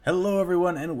Hello,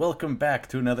 everyone, and welcome back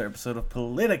to another episode of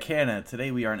Politicana. Today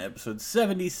we are on episode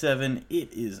 77.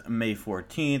 It is May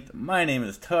 14th. My name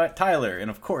is Tyler,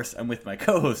 and of course, I'm with my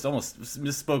co-host. Almost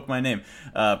misspoke my name.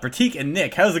 Pratik and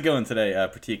Nick. How's it going today,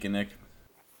 Pratik and Nick?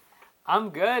 I'm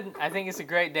good. I think it's a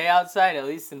great day outside, at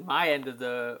least in my end of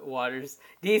the waters.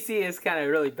 DC is kind of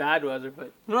really bad weather,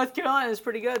 but North Carolina is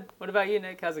pretty good. What about you,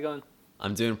 Nick? How's it going?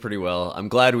 I'm doing pretty well. I'm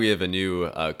glad we have a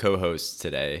new co-host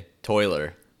today,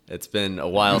 Toiler. It's been a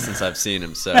while since I've seen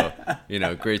him, so,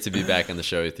 great to be back on the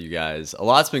show with you guys. A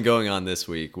lot's been going on this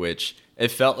week, which it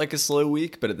felt like a slow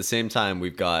week, but at the same time,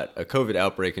 we've got a COVID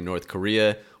outbreak in North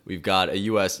Korea. We've got a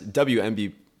U.S.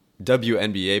 WNBA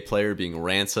player being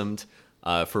ransomed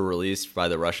for release by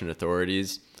the Russian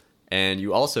authorities. And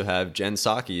you also have Jen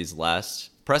Psaki's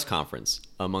last press conference,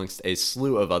 amongst a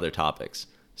slew of other topics.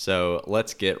 So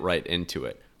let's get right into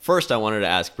it. First, I wanted to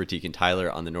ask Pratik and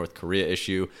Tyler on the North Korea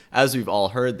issue. As we've all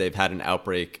heard, they've had an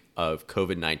outbreak of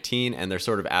COVID-19, and they're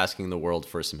sort of asking the world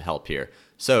for some help here.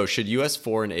 So should U.S.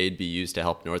 foreign aid be used to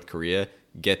help North Korea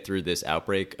get through this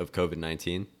outbreak of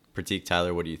COVID-19? Pratik,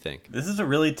 Tyler, what do you think? This is a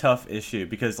really tough issue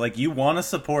because, you want to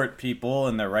support people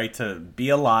and their right to be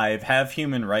alive, have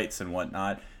human rights and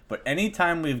whatnot. But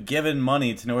anytime we've given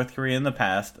money to North Korea in the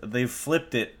past, they've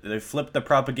flipped it. They've flipped the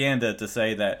propaganda to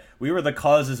say that we were the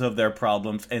causes of their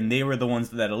problems and they were the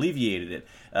ones that alleviated it.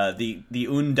 The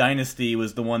Un dynasty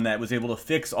was the one that was able to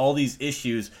fix all these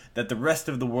issues that the rest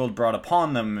of the world brought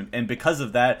upon them, and because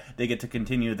of that, they get to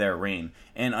continue their reign.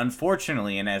 And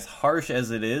unfortunately, and as harsh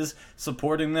as it is,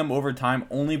 supporting them over time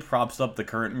only props up the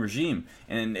current regime.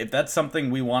 And if that's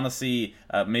something we want to see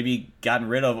maybe gotten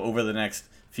rid of over the next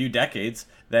few decades,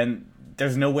 then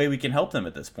there's no way we can help them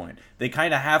at this point. They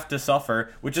kind of have to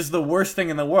suffer, which is the worst thing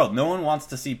in the world. No one wants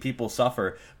to see people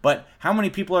suffer, but how many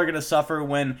people are going to suffer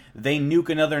when they nuke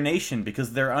another nation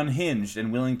because they're unhinged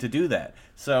and willing to do that?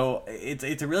 So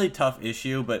it's a really tough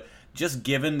issue, but just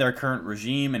given their current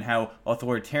regime and how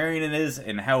authoritarian it is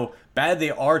and how bad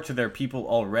they are to their people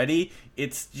already,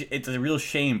 it's a real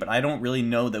shame, but I don't really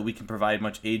know that we can provide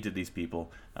much aid to these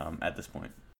people at this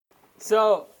point.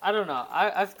 So, I don't know.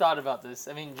 I've thought about this.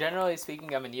 I mean, generally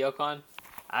speaking, I'm a neocon.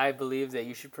 I believe that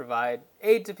you should provide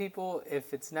aid to people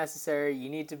if it's necessary. You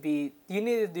need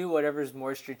to do whatever is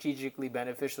more strategically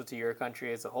beneficial to your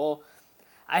country as a whole.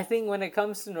 I think when it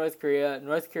comes to North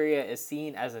Korea is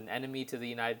seen as an enemy to the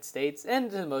United States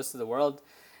and to most of the world.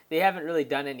 They haven't really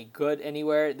done any good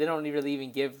anywhere. They don't really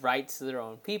even give rights to their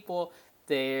own people.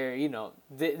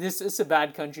 This is a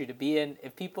bad country to be in.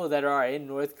 If people that are in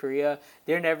North Korea,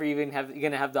 they're never even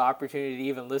going to have the opportunity to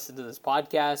even listen to this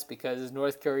podcast because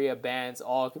North Korea bans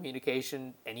all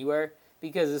communication anywhere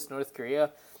because it's North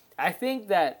Korea. I think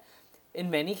that in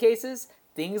many cases,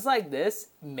 things like this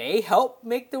may help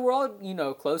make the world,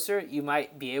 closer. You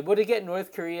might be able to get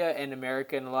North Korea and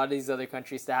America and a lot of these other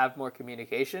countries to have more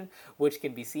communication, which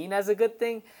can be seen as a good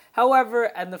thing.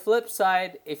 However, on the flip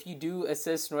side, if you do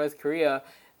assist North Korea,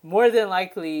 more than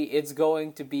likely it's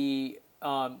going to be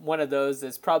one of those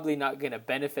that's probably not going to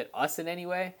benefit us in any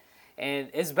way. And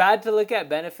it's bad to look at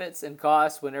benefits and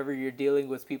costs whenever you're dealing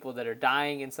with people that are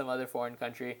dying in some other foreign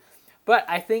country. But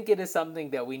I think it is something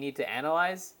that we need to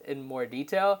analyze in more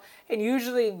detail. And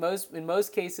usually, in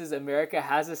most cases, America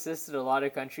has assisted a lot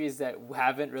of countries that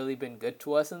haven't really been good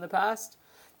to us in the past.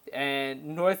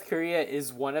 And North Korea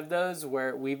is one of those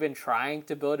where we've been trying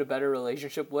to build a better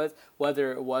relationship with,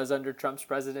 whether it was under Trump's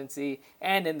presidency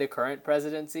and in the current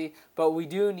presidency. But we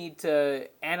do need to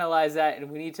analyze that,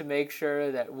 and we need to make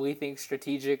sure that we think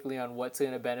strategically on what's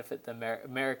going to benefit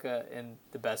America in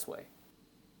the best way.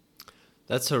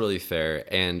 That's totally fair.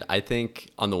 And I think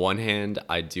on the one hand,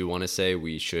 I do want to say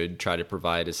we should try to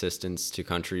provide assistance to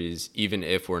countries, even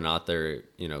if we're not their,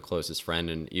 closest friend.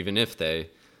 And even if they,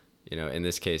 in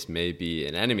this case, may be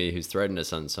an enemy who's threatened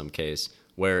us in some case,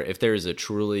 where if there is a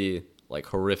truly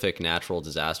horrific natural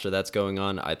disaster that's going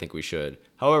on, I think we should.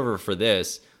 However, for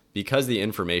this, because the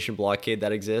information blockade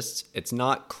that exists, it's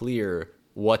not clear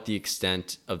what the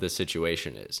extent of the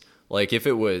situation is. If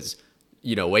it was,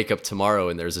 wake up tomorrow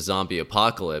and there's a zombie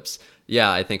apocalypse,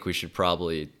 yeah, I think we should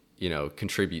probably,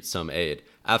 contribute some aid.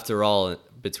 After all,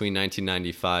 between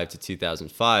 1995 to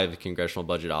 2005, the Congressional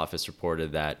Budget Office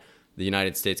reported that the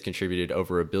United States contributed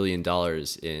over $1 billion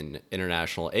in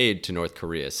international aid to North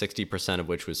Korea, 60% of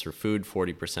which was for food,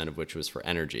 40% of which was for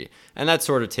energy. And that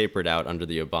sort of tapered out under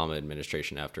the Obama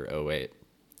administration after 2008.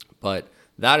 But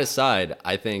that aside,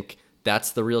 I think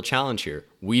that's the real challenge here.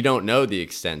 We don't know the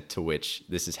extent to which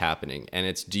this is happening. And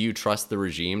it's, do you trust the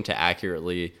regime to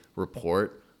accurately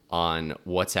report on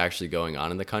what's actually going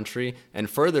on in the country. And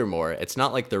furthermore, it's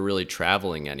not like they're really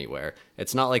traveling anywhere.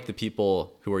 It's not like the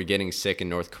people who are getting sick in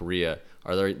North Korea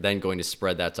are then going to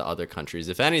spread that to other countries.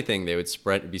 If anything, they would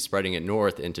be spreading it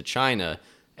north into China.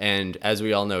 And as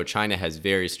we all know, China has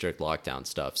very strict lockdown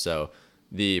stuff. So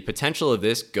the potential of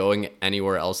this going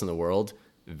anywhere else in the world,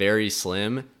 very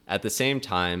slim. At the same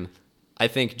time, I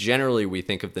think generally we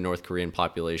think of the North Korean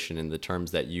population in the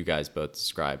terms that you guys both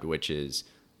described, which is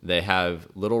they have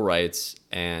little rights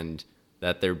and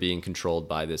that they're being controlled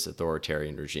by this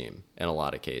authoritarian regime in a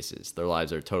lot of cases. Their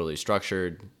lives are totally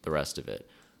structured, the rest of it.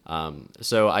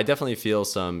 So I definitely feel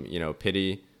some,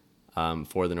 pity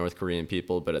for the North Korean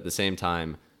people, but at the same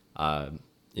time,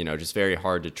 just very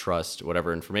hard to trust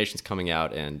whatever information's coming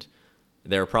out. And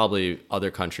there are probably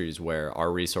other countries where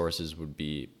our resources would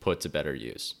be put to better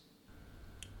use.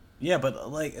 Yeah,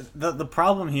 but like the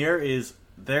problem here is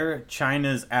they're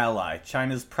China's ally.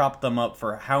 China's propped them up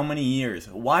for how many years?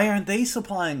 Why aren't they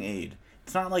supplying aid?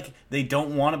 It's not like they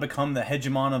don't want to become the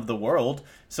hegemon of the world.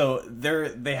 So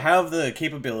they have the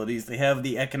capabilities, they have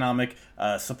the economic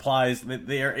supplies.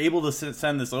 They are able to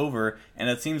send this over, and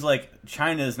it seems like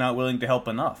China is not willing to help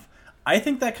enough. I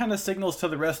think that kind of signals to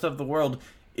the rest of the world,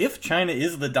 if China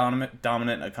is the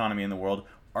dominant economy in the world,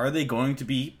 are they going to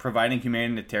be providing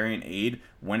humanitarian aid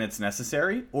when it's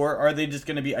necessary? Or are they just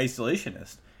going to be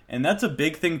isolationist? And that's a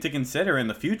big thing to consider in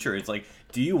the future. It's like,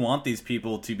 do you want these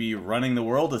people to be running the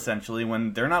world, essentially,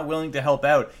 when they're not willing to help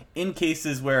out in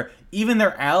cases where even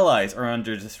their allies are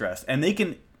under distress? And they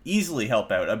can easily help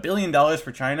out. $1 billion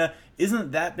for China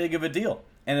isn't that big of a deal.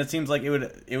 And it seems like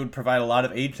it would provide a lot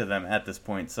of aid to them at this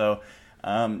point. So,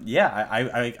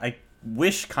 I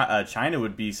wish China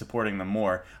would be supporting them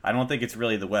more. I don't think it's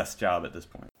really the West's job at this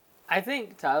point. I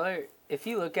think, Tyler, if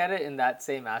you look at it in that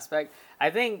same aspect,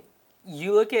 I think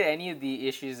you look at any of the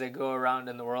issues that go around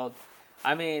in the world.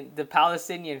 I mean, the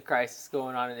Palestinian crisis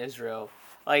going on in Israel.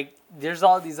 Like, there's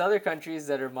all these other countries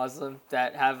that are Muslim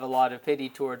that have a lot of pity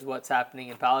towards what's happening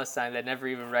in Palestine that never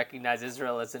even recognize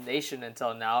Israel as a nation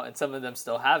until now, and some of them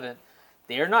still haven't.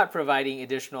 They are not providing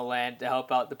additional land to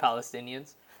help out the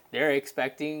Palestinians. They're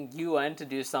expecting UN to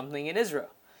do something in Israel.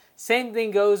 Same thing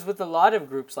goes with a lot of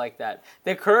groups like that.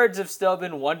 The Kurds have still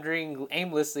been wandering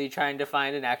aimlessly trying to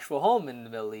find an actual home in the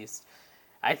Middle East.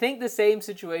 I think the same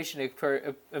situation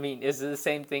is the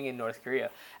same thing in North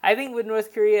Korea. I think with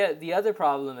North Korea, the other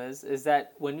problem is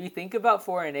that when we think about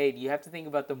foreign aid, you have to think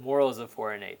about the morals of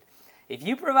foreign aid. If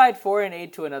you provide foreign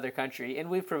aid to another country, and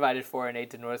we've provided foreign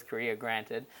aid to North Korea,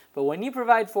 granted, but when you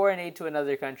provide foreign aid to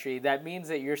another country, that means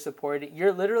that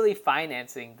you're literally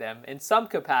financing them in some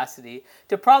capacity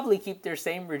to probably keep their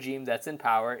same regime that's in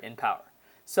power in power.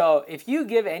 So if you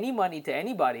give any money to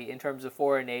anybody in terms of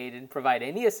foreign aid and provide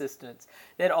any assistance,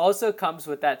 that also comes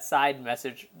with that side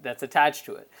message that's attached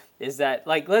to it. Is that,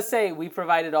 like, let's say we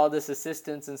provided all this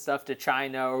assistance and stuff to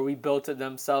China, or we built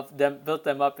them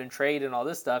up in trade and all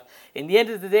this stuff. In the end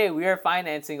of the day, we are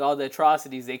financing all the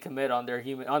atrocities they commit on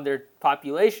their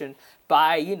population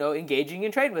by, engaging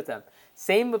in trade with them.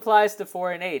 Same applies to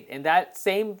foreign aid, and that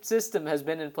same system has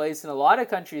been in place in a lot of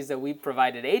countries that we've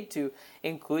provided aid to,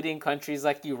 including countries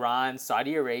like Iran,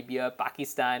 Saudi Arabia,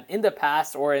 Pakistan, in the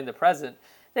past or in the present,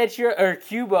 or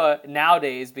Cuba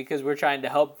nowadays, because we're trying to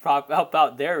help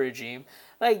out their regime.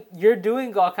 Like, you've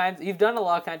done a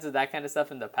lot of kinds of that kind of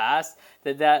stuff in the past,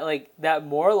 that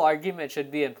moral argument should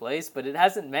be in place, but it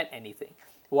hasn't meant anything.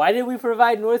 Why did we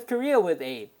provide North Korea with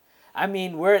aid? I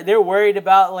mean, they're worried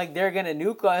about, like, they're going to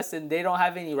nuke us and they don't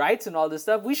have any rights and all this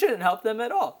stuff. We shouldn't help them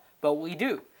at all, but we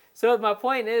do. So my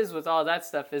point is, with all that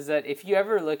stuff, is that if you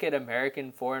ever look at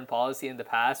American foreign policy in the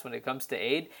past when it comes to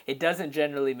aid, it doesn't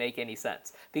generally make any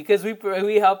sense. Because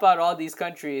we help out all these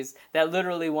countries that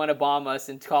literally want to bomb us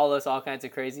and call us all kinds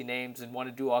of crazy names and want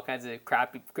to do all kinds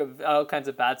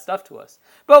of bad stuff to us.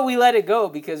 But we let it go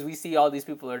because we see all these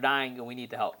people are dying and we need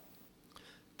to help.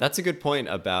 That's a good point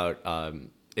about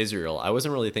Israel. I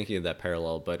wasn't really thinking of that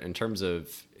parallel, but in terms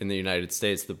of in the United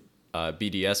States, the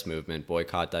BDS movement,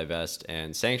 boycott, divest,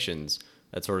 and sanctions,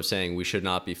 that's sort of saying we should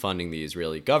not be funding the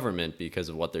Israeli government because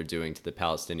of what they're doing to the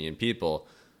Palestinian people.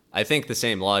 I think the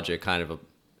same logic kind of,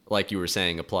 like you were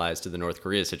saying, applies to the North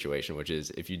Korea situation, which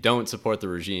is if you don't support the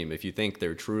regime, if you think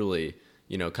they're truly,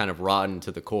 kind of rotten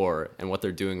to the core and what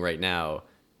they're doing right now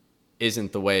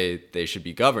isn't the way they should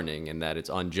be governing and that it's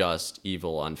unjust,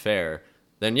 evil, unfair,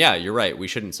 then yeah, you're right. We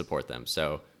shouldn't support them.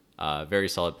 So very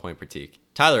solid point, Pratik.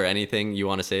 Tyler, anything you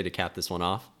want to say to cap this one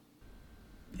off?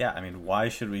 Yeah, I mean, why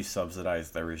should we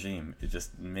subsidize the regime? It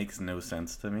just makes no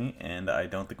sense to me, and I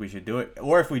don't think we should do it.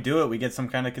 Or if we do it, we get some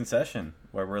kind of concession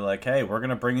where we're like, hey, we're going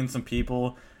to bring in some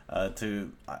people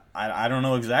I don't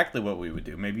know exactly what we would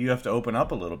do. Maybe you have to open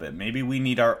up a little bit. Maybe we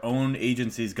need our own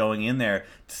agencies going in there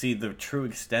to see the true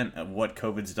extent of what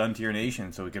COVID's done to your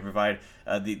nation so we can provide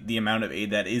the amount of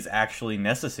aid that is actually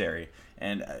necessary.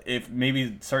 And if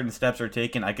maybe certain steps are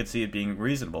taken, I could see it being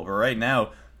reasonable. But right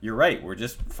now, you're right. We're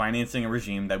just financing a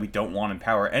regime that we don't want in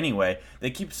power anyway. They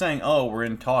keep saying, oh, we're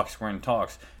in talks, we're in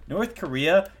talks. North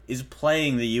Korea is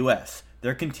playing the U.S.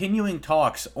 They're continuing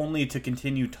talks only to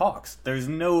continue talks. There's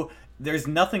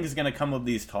nothing is going to come of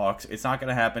these talks. It's not going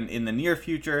to happen in the near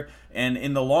future. And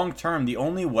in the long term, the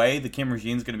only way the Kim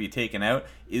regime is going to be taken out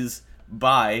is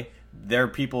by their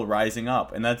people rising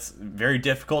up. And that's very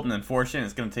difficult and unfortunate.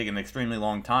 It's going to take an extremely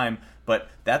long time. But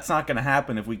that's not going to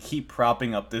happen if we keep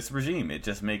propping up this regime. It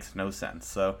just makes no sense.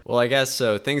 So, well, I guess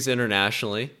so. Things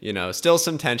internationally, still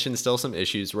some tension, still some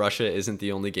issues. Russia isn't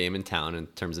the only game in town in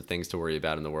terms of things to worry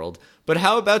about in the world. But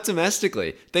how about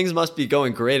domestically? Things must be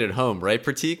going great at home, right,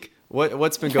 Pratik?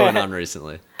 What's been going on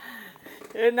recently?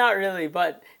 Not really,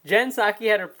 but Jen Psaki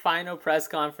had her final press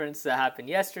conference that happened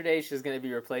yesterday. She's going to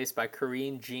be replaced by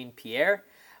Karine Jean-Pierre.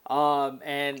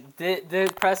 And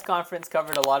the press conference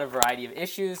covered a lot of variety of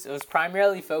issues. It was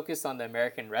primarily focused on the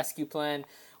American Rescue Plan,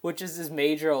 which is this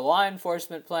major law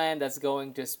enforcement plan that's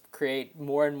going to create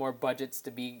more and more budgets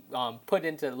to be put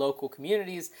into local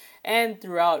communities and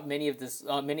throughout many of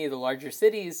the larger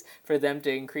cities for them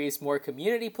to increase more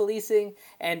community policing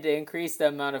and to increase the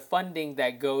amount of funding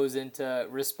that goes into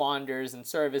responders and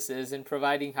services and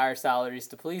providing higher salaries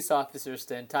to police officers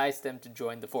to entice them to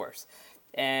join the force.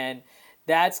 And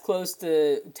that's close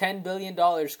to $10 billion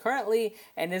currently,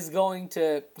 and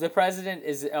the president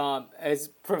is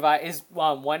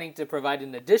wanting to provide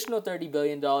an additional $30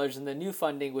 billion in the new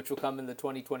funding, which will come in the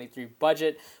 2023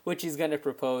 budget, which he's going to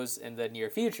propose in the near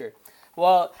future.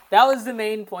 Well, that was the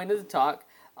main point of the talk.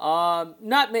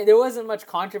 There wasn't much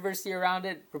controversy around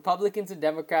it. Republicans and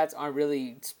Democrats aren't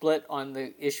really split on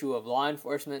the issue of law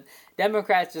enforcement.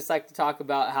 Democrats just like to talk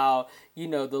about how,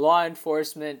 the law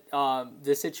enforcement,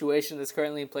 the situation that's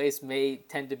currently in place may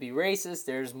tend to be racist.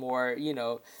 There's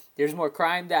more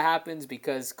crime that happens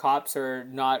because cops are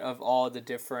not of all the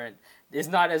different, it's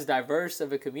not as diverse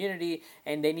of a community,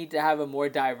 and they need to have a more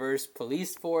diverse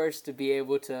police force to be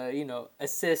able to,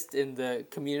 assist in the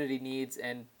community needs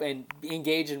and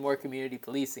engage in more community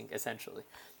policing, essentially.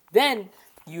 Then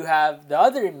you have the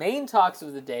other main talks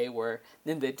of the day where,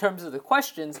 in terms of the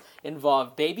questions,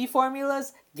 involve baby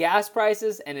formulas, gas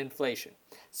prices, and inflation.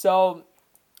 So,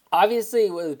 obviously,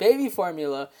 with baby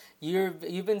formula,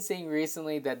 you've been seeing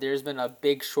recently that there's been a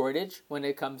big shortage when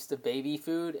it comes to baby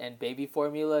food and baby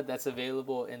formula that's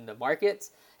available in the markets,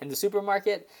 in the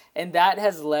supermarket, and that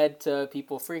has led to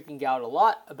people freaking out a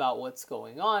lot about what's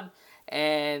going on.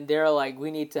 And they're like,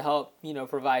 we need to help,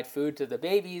 provide food to the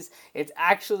babies. It's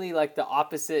actually like the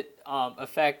opposite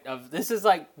effect of, this is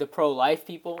like the pro-life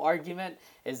people argument,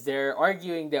 is they're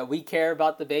arguing that we care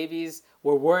about the babies.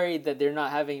 We're worried that they're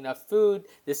not having enough food.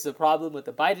 This is a problem with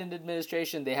the Biden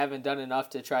administration. They haven't done enough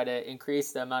to try to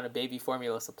increase the amount of baby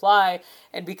formula supply.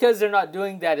 And because they're not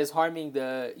doing that, is harming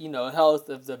the, health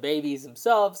of the babies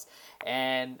themselves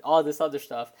and all this other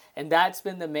stuff. And that's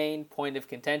been the main point of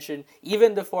contention.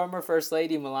 Even the former First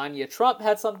Lady Melania Trump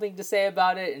had something to say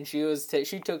about it, and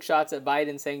she took shots at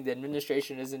Biden, saying the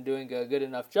administration isn't doing a good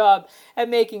enough job at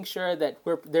making sure that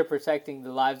they're protecting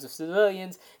the lives of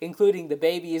civilians, including the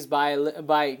babies, by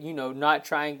not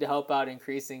trying to help out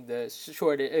increasing the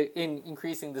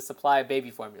supply of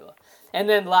baby formula. And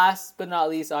then last but not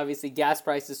least, obviously, gas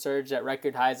prices surged at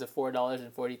record highs of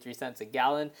 $4.43 a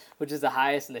gallon, which is the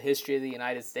highest in the history of the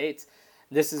United States.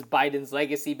 This is Biden's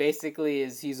legacy, basically,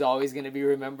 is he's always going to be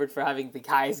remembered for having the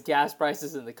highest gas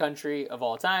prices in the country of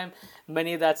all time.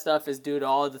 Many of that stuff is due to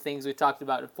all of the things we talked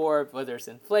about before, whether it's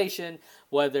inflation,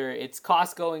 whether it's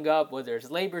costs going up, whether it's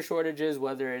labor shortages,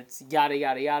 whether it's yada,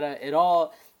 yada, yada. It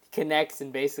all connects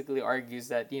and basically argues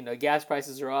that, gas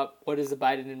prices are up. What is the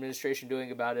Biden administration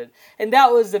doing about it? And that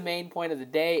was the main point of the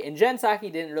day. And Jen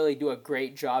Psaki didn't really do a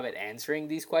great job at answering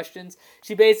these questions.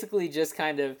 She basically just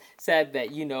kind of said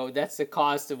that, that's the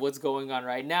cost of what's going on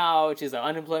right now, which is the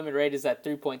unemployment rate is at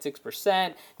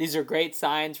 3.6%. These are great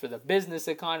signs for the business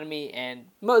economy. And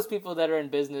most people that are in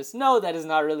business know that is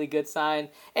not a really good sign.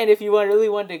 And if you really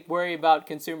want to worry about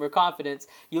consumer confidence,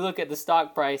 you look at the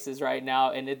stock prices right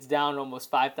now, and it's down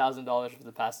almost $5,000 for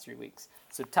the past 3 weeks.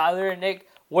 So Tyler and Nick,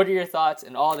 what are your thoughts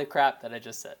and all the crap that I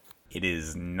just said? it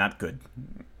is not good.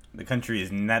 the country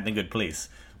is not in a good place.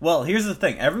 Well, here's the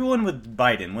thing. Everyone with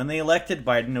Biden, when they elected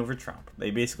Biden over Trump,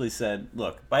 they basically said,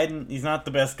 look, Biden, he's not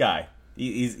the best guy.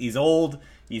 He's old.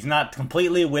 He's not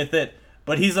completely with it,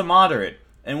 but he's a moderate.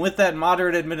 And with that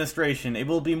moderate administration, it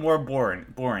will be more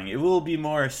boring. It will be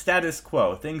more status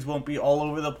quo. Things won't be all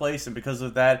over the place, and because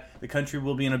of that, the country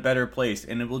will be in a better place,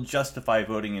 and it will justify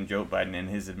voting in Joe Biden and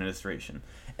his administration.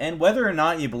 And whether or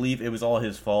not you believe it was all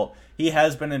his fault, he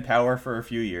has been in power for a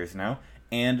few years now,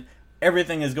 and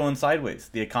everything is going sideways.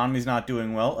 The economy's not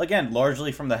doing well. Again,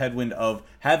 largely from the headwind of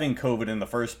having COVID in the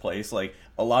first place. Like,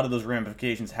 a lot of those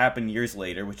ramifications happen years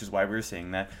later, which is why we're seeing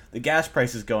that. The gas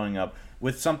price is going up.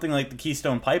 With something like the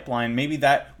Keystone Pipeline, maybe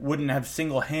that wouldn't have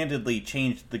single-handedly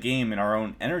changed the game in our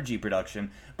own energy production,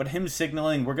 but him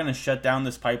signaling we're going to shut down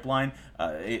this pipeline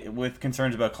with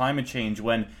concerns about climate change,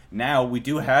 when now we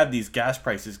do have these gas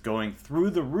prices going through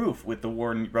the roof with the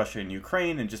war in Russia and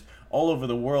Ukraine, and just all over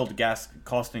the world, gas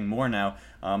costing more now.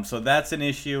 So that's an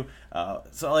issue.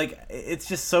 It's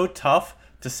just so tough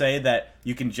to say that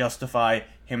you can justify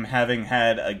him having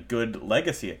had a good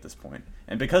legacy at this point.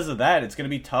 And because of that, it's going to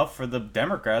be tough for the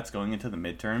Democrats going into the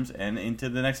midterms and into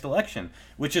the next election,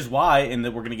 which is why, and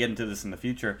we're going to get into this in the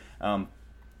future,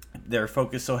 they're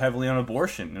focused so heavily on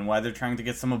abortion, and why they're trying to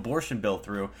get some abortion bill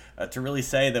through, to really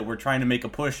say that we're trying to make a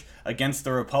push against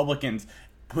the Republicans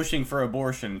pushing for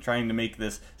abortion, trying to make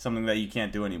this something that you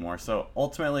can't do anymore. So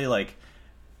ultimately,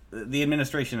 the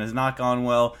administration has not gone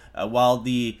well. While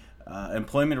the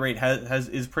employment rate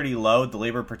is pretty low, the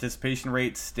labor participation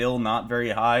rate still not very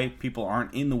high. People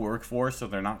aren't in the workforce, so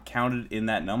they're not counted in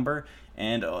that number.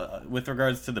 And with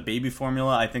regards to the baby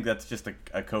formula, I think that's just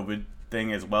a COVID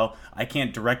thing as well. I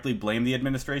can't directly blame the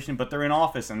administration, but they're in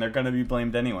office and they're going to be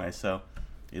blamed anyway, so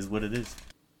is what it is.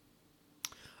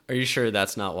 Are you sure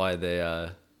that's not why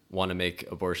they want to make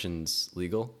abortions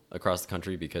legal across the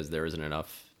country, because there isn't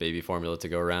enough baby formula to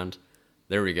go around?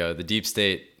 There we go. The deep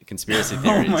state conspiracy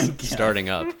theories starting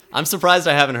up. I'm surprised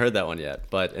I haven't heard that one yet.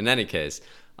 But in any case,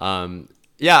 I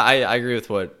agree with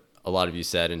what a lot of you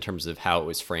said in terms of how it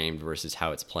was framed versus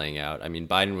how it's playing out. I mean,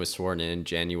 Biden was sworn in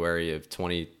January of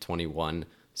 2021.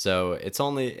 So it's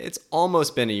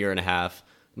almost been a year and a half,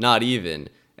 not even.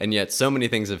 And yet so many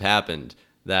things have happened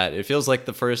that it feels like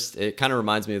it kind of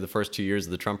reminds me of the first 2 years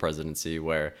of the Trump presidency,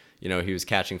 where, he was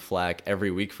catching flack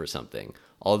every week for something.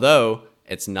 Although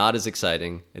it's not as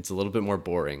exciting. It's a little bit more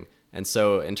boring. And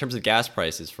so in terms of gas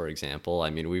prices, for example, I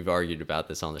mean, we've argued about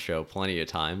this on the show plenty of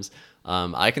times.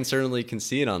 I can certainly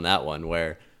concede on that one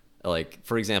where,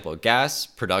 for example, gas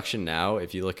production now,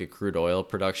 if you look at crude oil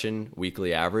production,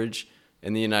 weekly average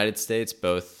in the United States,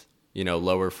 both,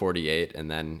 lower 48, and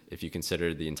then if you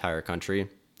consider the entire country,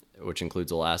 which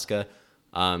includes Alaska,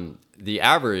 the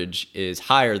average is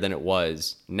higher than it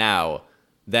was now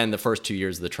than the first 2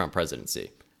 years of the Trump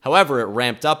presidency. However, it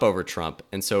ramped up over Trump.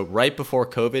 And so right before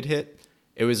COVID hit,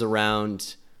 it was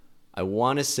around, I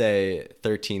want to say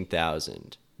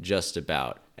 13,000, just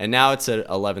about. And now it's at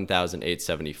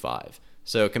 11,875.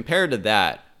 So compared to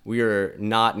that, we are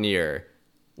not near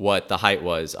what the height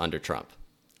was under Trump.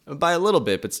 By a little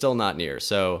bit, but still not near.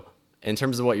 So in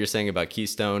terms of what you're saying about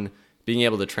Keystone, being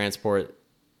able to transport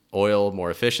oil more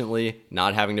efficiently,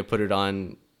 not having to put it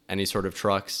on any sort of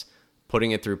trucks,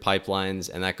 putting it through pipelines,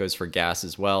 and that goes for gas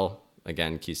as well.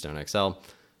 Again, Keystone XL.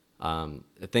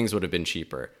 Things would have been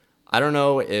cheaper. I don't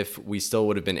know if we still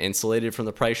would have been insulated from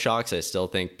the price shocks. I still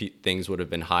think things would have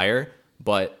been higher,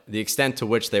 but the extent to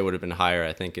which they would have been higher,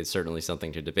 I think, is certainly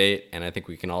something to debate. And I think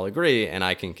we can all agree, and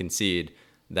I can concede,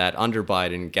 that under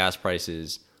Biden, gas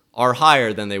prices are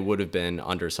higher than they would have been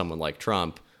under someone like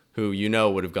Trump, who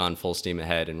would have gone full steam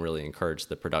ahead and really encouraged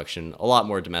the production a lot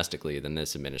more domestically than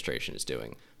this administration is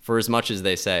doing. For as much as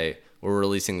they say we're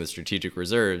releasing the strategic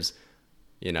reserves,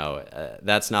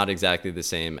 that's not exactly the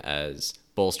same as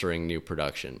bolstering new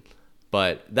production.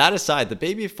 But that aside, the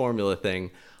baby formula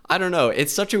thing, I don't know.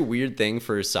 It's such a weird thing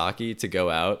for Psaki to go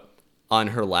out on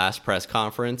her last press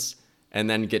conference and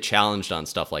then get challenged on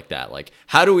stuff like that. Like,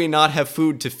 how do we not have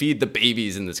food to feed the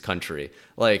babies in this country?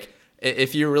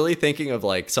 If you're really thinking of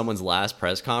someone's last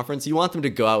press conference, you want them to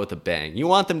go out with a bang. You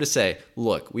want them to say,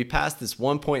 look, we passed this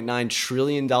 $1.9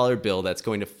 trillion bill that's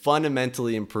going to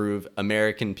fundamentally improve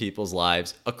American people's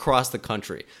lives across the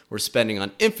country. We're spending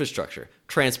on infrastructure,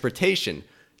 transportation,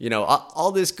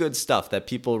 all this good stuff that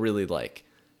people really like.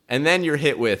 And then you're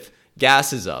hit with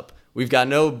gas is up. We've got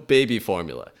no baby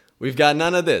formula. We've got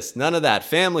none of this, none of that.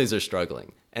 Families are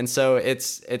struggling. And so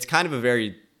it's kind of a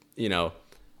very,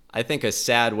 I think a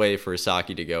sad way for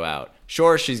Psaki to go out.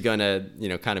 Sure, she's going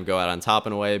to, kind of go out on top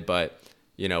in a way, but,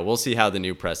 we'll see how the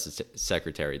new press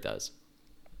secretary does.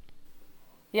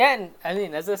 Yeah, and I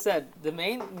mean, as I said, the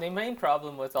main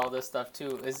problem with all this stuff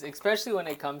too is, especially when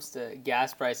it comes to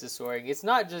gas prices soaring, it's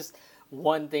not just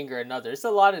one thing or another. It's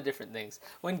a lot of different things.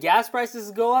 When gas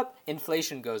prices go up,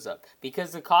 inflation goes up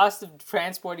because the cost of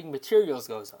transporting materials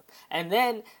goes up. And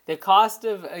then the cost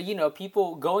of,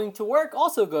 people going to work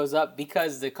also goes up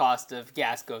because the cost of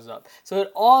gas goes up. So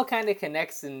it all kind of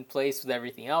connects in place with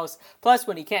everything else. Plus,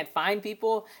 when you can't find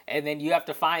people and then you have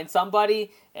to find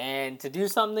somebody and to do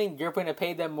something, you're going to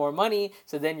pay them more money.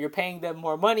 So then you're paying them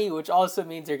more money, which also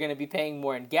means they're going to be paying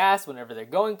more in gas whenever they're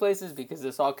going places because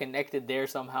it's all connected there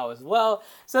somehow as well.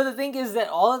 So the thing is that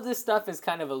all of this stuff is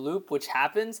kind of a loop which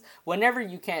happens whenever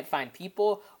you can't find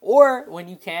people or when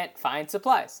you can't find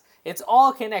supplies. It's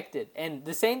all connected. And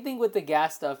the same thing with the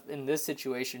gas stuff in this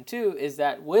situation too is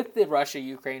that with the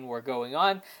Russia-Ukraine war going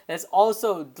on, that's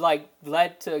also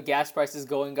led to gas prices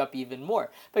going up even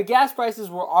more. But gas prices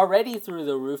were already through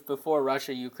the roof before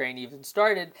Russia-Ukraine even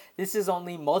started. This is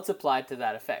only multiplied to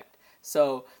that effect.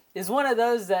 So it's one of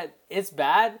those that it's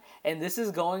bad, and this is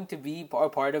going to be a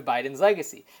part of Biden's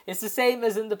legacy. It's the same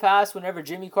as in the past whenever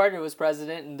Jimmy Carter was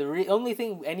president, and the only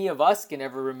thing any of us can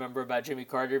ever remember about Jimmy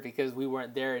Carter, because we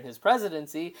weren't there in his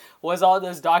presidency, was all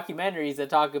those documentaries that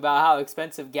talk about how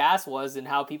expensive gas was and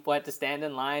how people had to stand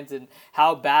in lines and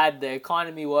how bad the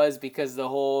economy was because the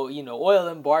whole, oil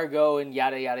embargo and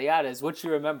yada, yada, yada is what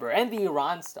you remember, and the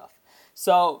Iran stuff.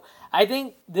 So I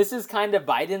think this is kind of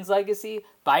Biden's legacy.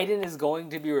 Biden is going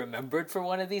to be remembered for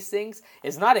one of these things.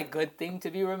 It's not a good thing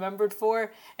to be remembered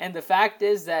for. And the fact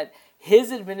is that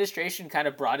his administration kind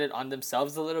of brought it on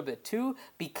themselves a little bit too,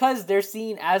 because they're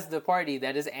seen as the party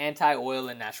that is anti-oil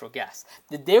and natural gas.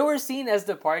 They were seen as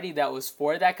the party that was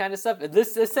for that kind of stuff.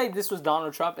 Let's say this was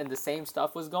Donald Trump and the same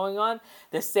stuff was going on,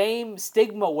 the same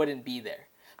stigma wouldn't be there.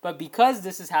 But because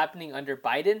this is happening under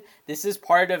Biden, this is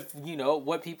part of,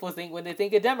 what people think when they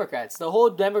think of Democrats. The whole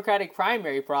Democratic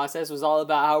primary process was all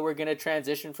about how we're going to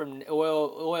transition from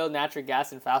oil, natural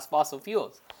gas, and fast fossil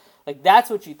fuels. That's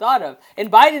what you thought of.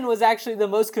 And Biden was actually the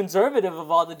most conservative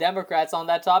of all the Democrats on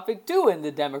that topic too in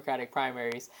the Democratic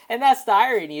primaries. And that's the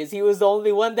irony, is he was the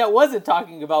only one that wasn't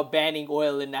talking about banning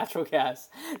oil and natural gas.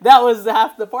 That was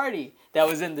half the party that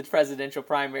was in the presidential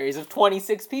primaries of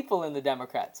 26 people in the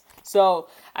Democrats. So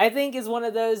I think it's one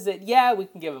of those that, yeah, we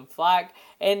can give him flack.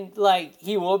 And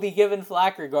he will be given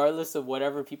flack regardless of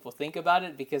whatever people think about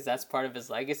it, because that's part of his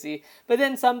legacy. But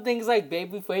then some things like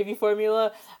baby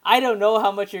formula, I don't know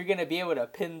how much you're going to be able to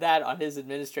pin that on his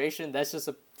administration. That's just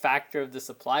a factor of the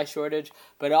supply shortage.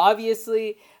 But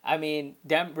obviously,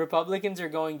 Republicans are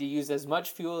going to use as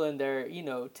much fuel in their,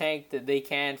 tank that they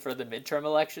can for the midterm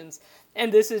elections. And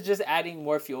this is just adding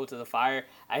more fuel to the fire.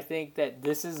 I think that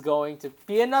this is going to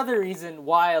be another reason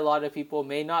why a lot of people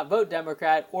may not vote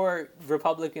Democrat, or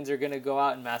Republicans are going to go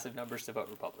out in massive numbers to vote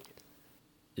Republican.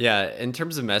 Yeah, in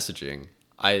terms of messaging,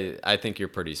 I think you're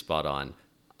pretty spot on.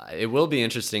 It will be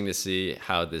interesting to see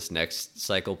how this next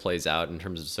cycle plays out in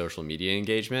terms of social media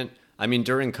engagement.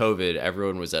 During COVID,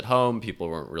 everyone was at home, people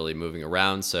weren't really moving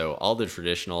around, so all the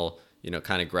traditional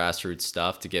kind of grassroots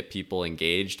stuff to get people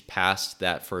engaged past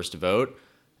that first vote,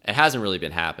 it hasn't really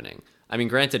been happening.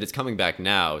 Granted, it's coming back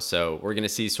now, so we're going to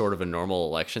see sort of a normal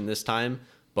election this time,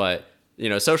 but,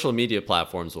 social media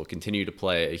platforms will continue to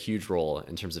play a huge role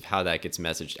in terms of how that gets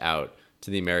messaged out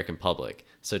to the American public.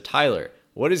 So, Tyler,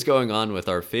 what is going on with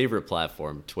our favorite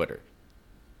platform, Twitter?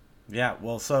 Yeah,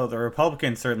 well, so the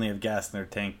Republicans certainly have gas in their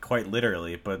tank, quite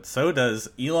literally, but so does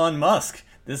Elon Musk.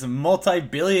 This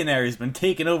multi-billionaire has been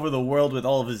taking over the world with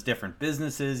all of his different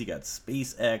businesses. You got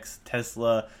SpaceX,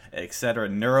 Tesla, etc.,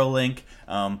 Neuralink.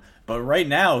 But right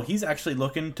now, he's actually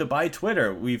looking to buy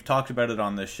Twitter. We've talked about it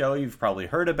on this show. You've probably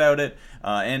heard about it.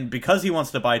 And because he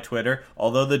wants to buy Twitter,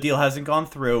 although the deal hasn't gone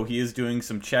through, he is doing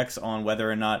some checks on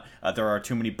whether or not there are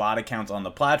too many bot accounts on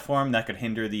the platform that could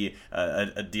hinder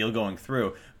a deal going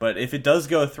through. But if it does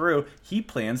go through, he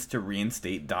plans to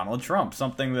reinstate Donald Trump,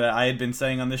 something that I had been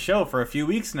saying on the show for a few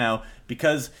weeks now,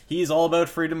 because he's all about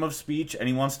freedom of speech and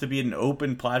he wants to be an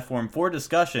open platform for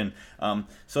discussion.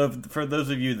 For those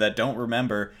of you that don't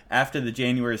remember, after the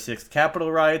January 6th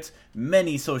Capitol riots,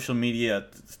 many social media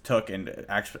took and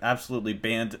absolutely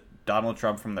banned Donald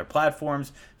Trump from their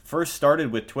platforms. First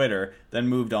started with Twitter, then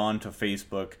moved on to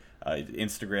Facebook,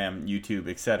 Instagram, YouTube,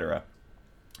 etc.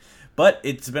 But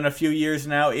it's been a few years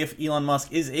now. If Elon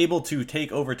Musk is able to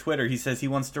take over Twitter, he says he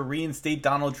wants to reinstate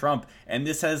Donald Trump. And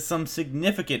this has some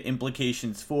significant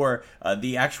implications for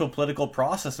the actual political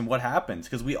process and what happens.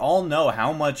 Because we all know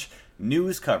how much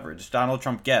news coverage Donald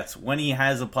Trump gets when he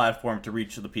has a platform to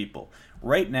reach the people.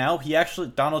 Right now,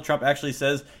 Donald Trump actually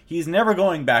says he's never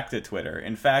going back to Twitter.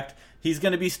 In fact, he's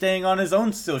going to be staying on his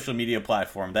own social media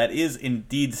platform that is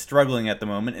indeed struggling at the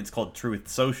moment. It's called Truth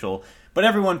Social. But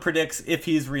everyone predicts if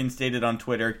he's reinstated on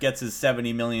Twitter, gets his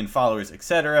 70 million followers,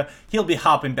 etc., he'll be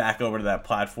hopping back over to that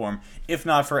platform, if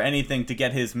not for anything to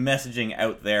get his messaging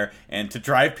out there and to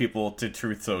drive people to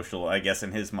Truth Social, I guess,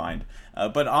 in his mind.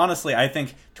 But honestly, I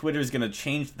think Twitter is going to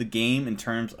change the game in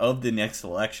terms of the next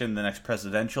election, the next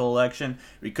presidential election.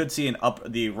 We could see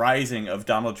the rising of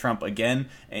Donald Trump again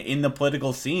in the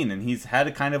political scene, and he's had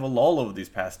a kind of a lull over these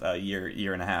past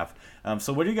year and a half.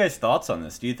 So what are you guys' thoughts on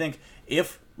this? Do you think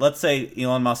if, let's say,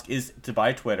 Elon Musk is to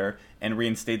buy Twitter and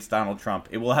reinstates Donald Trump,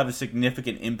 it will have a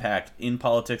significant impact in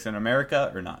politics in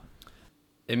America or not?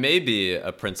 It may be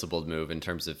a principled move in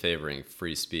terms of favoring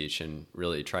free speech and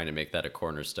really trying to make that a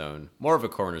cornerstone, more of a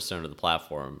cornerstone of the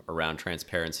platform around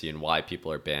transparency and why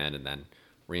people are banned, and then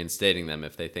reinstating them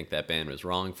if they think that ban was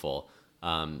wrongful.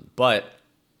 But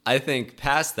I think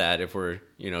past that, if we're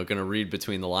going to read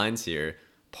between the lines here,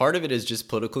 part of it is just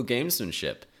political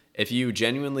gamesmanship. If you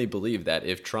genuinely believe that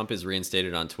if Trump is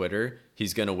reinstated on Twitter,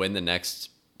 he's going to win the next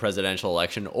presidential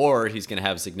election, or he's going to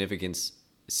have significant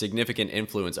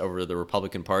influence over the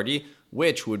Republican Party,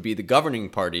 which would be the governing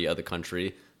party of the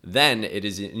country, then it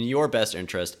is in your best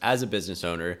interest as a business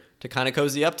owner to kind of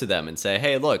cozy up to them and say,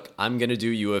 hey, look, I'm going to do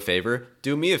you a favor.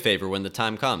 Do me a favor when the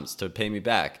time comes to pay me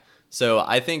back. So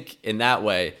I think in that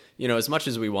way, as much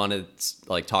as we want to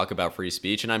talk about free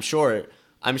speech, and I'm sure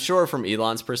from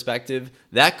Elon's perspective,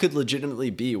 that could legitimately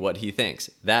be what he thinks,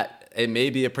 that it may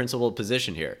be a principled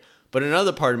position here. But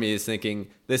another part of me is thinking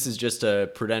this is just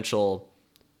a prudential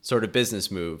sort of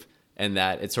business move, and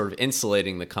that it's sort of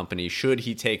insulating the company should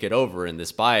he take it over in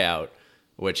this buyout,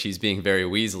 which he's being very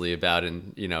weaselly about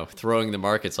and, throwing the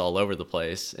markets all over the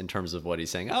place in terms of what he's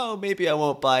saying. Oh, maybe I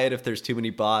won't buy it if there's too many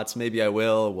bots. Maybe I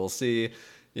will. We'll see.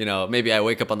 Maybe I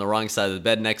wake up on the wrong side of the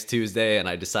bed next Tuesday and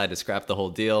I decide to scrap the whole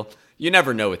deal. You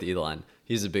never know with Elon.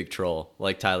 He's a big troll,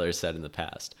 like Tyler said in the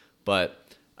past. But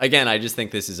again, I just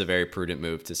think this is a very prudent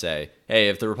move to say, hey,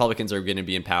 if the Republicans are going to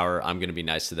be in power, I'm going to be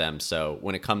nice to them. So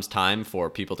when it comes time for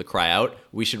people to cry out,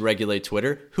 we should regulate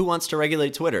Twitter. Who wants to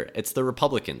regulate Twitter? It's the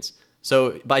Republicans.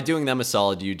 So by doing them a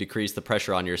solid, you decrease the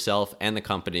pressure on yourself and the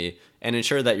company and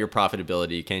ensure that your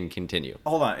profitability can continue.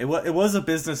 Hold on. It was a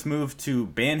business move to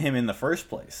ban him in the first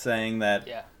place, saying that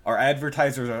our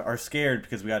advertisers are scared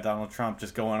because we got Donald Trump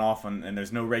just going off and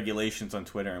there's no regulations on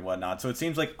Twitter and whatnot. So it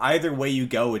seems like either way you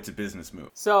go, it's a business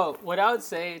move. So what I would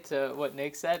say to what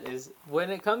Nick said is when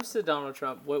it comes to Donald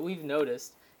Trump, what we've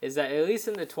noticed is that at least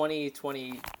in the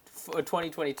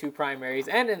 2022 primaries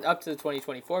and up to the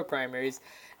 2024 primaries,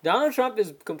 Donald Trump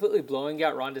is completely blowing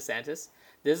out Ron DeSantis.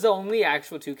 This is the only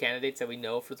actual two candidates that we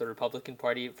know for the Republican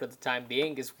Party for the time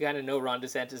being, because we kind of know Ron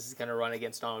DeSantis is going to run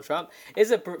against Donald Trump. It's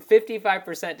a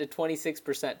 55% to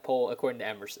 26% poll according to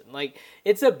Emerson.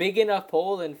 It's a big enough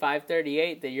poll in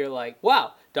 538 that you're like,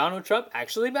 wow, Donald Trump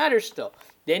actually matters still.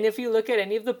 Then if you look at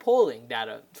any of the polling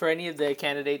data for any of the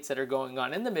candidates that are going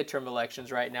on in the midterm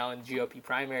elections right now in GOP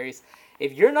primaries,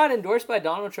 if you're not endorsed by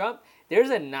Donald Trump, there's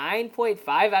a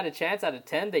 9.5 chance out of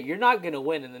 10 that you're not going to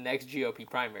win in the next GOP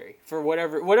primary for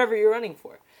whatever you're running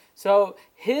for. So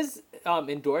his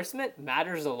endorsement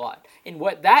matters a lot. And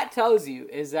what that tells you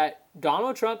is that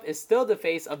Donald Trump is still the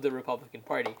face of the Republican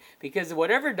Party. Because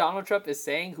whatever Donald Trump is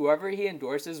saying, whoever he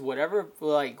endorses, whatever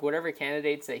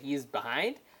candidates that he's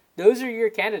behind, those are your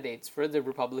candidates for the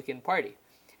Republican Party.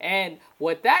 And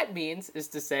what that means is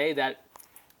to say that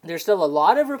there's still a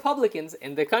lot of Republicans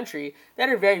in the country that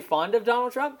are very fond of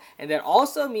Donald Trump, and that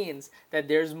also means that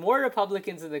there's more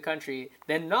Republicans in the country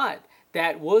than not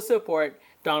that will support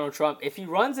Donald Trump if he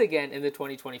runs again in the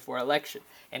 2024 election.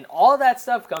 And all that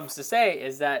stuff comes to say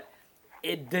is that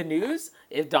the news,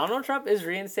 if Donald Trump is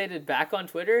reinstated back on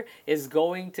Twitter, is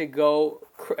going to go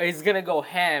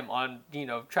ham on,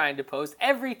 trying to post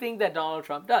everything that Donald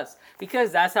Trump does,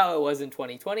 because that's how it was in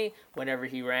 2020 whenever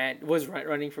he was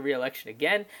running for re-election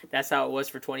again. That's how it was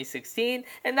for 2016,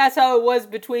 and that's how it was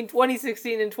between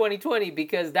 2016 and 2020,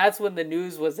 because that's when the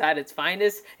news was at its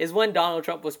finest, is when Donald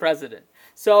Trump was president.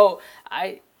 So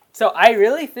I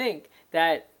really think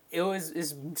that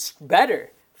is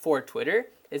better for Twitter.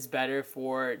 It's better if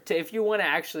you want to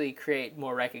actually create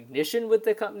more recognition with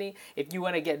the company, if you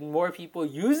want to get more people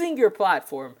using your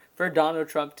platform for Donald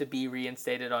Trump to be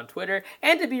reinstated on Twitter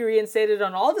and to be reinstated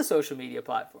on all the social media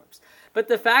platforms. But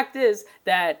the fact is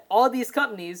that all these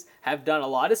companies have done a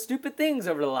lot of stupid things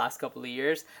over the last couple of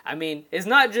years. I mean, it's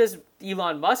not just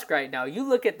Elon Musk right now. You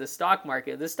look at the stock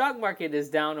market. The stock market is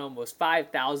down almost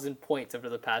 5,000 points over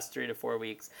the past 3 to 4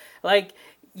 weeks. Like,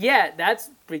 yeah, that's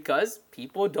because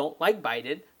people don't like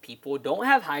Biden. People don't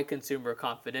have high consumer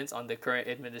confidence on the current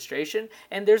administration.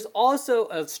 And there's also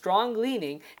a strong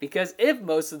leaning because if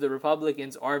most of the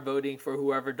Republicans are voting for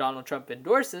whoever Donald Trump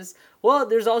endorses, well,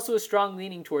 there's also a strong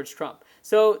leaning towards Trump.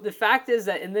 So the fact is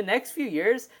that in the next few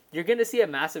years, you're going to see a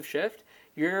massive shift.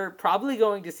 You're probably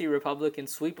going to see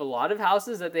Republicans sweep a lot of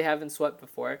houses that they haven't swept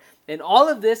before. And all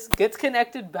of this gets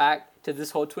connected back to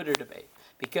this whole Twitter debate.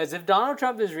 Because if Donald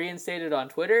Trump is reinstated on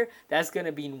Twitter, that's going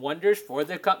to mean wonders for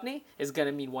the company. It's going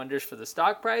to mean wonders for the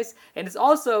stock price. And it's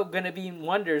also going to mean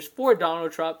wonders for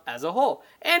Donald Trump as a whole.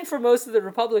 And for most of the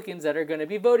Republicans that are going to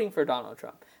be voting for Donald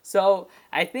Trump. So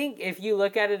I think if you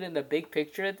look at it in the big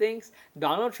picture of things,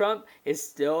 Donald Trump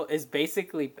is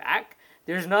basically back.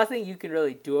 There's nothing you can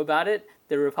really do about it.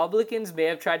 The Republicans may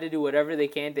have tried to do whatever they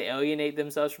can to alienate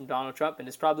themselves from Donald Trump, and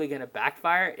it's probably going to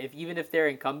backfire even if they're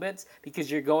incumbents, because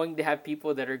you're going to have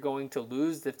people that are going to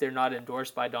lose if they're not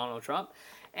endorsed by Donald Trump.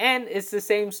 And it's the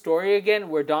same story again,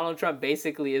 where Donald Trump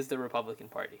basically is the Republican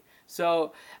Party.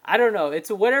 So, I don't know. It's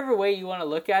whatever way you want to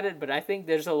look at it, but I think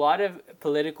there's a lot of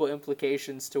political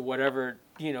implications to whatever,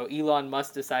 Elon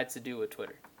Musk decides to do with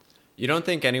Twitter. You don't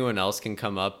think anyone else can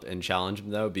come up and challenge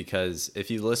him, though? Because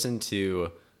if you listen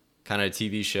to kind of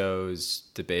TV shows,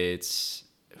 debates,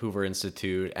 Hoover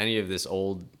Institute, any of this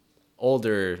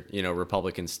older,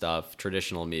 Republican stuff,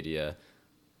 traditional media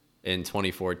in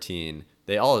 2014,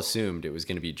 they all assumed it was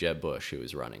going to be Jeb Bush who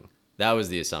was running. That was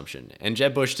the assumption. And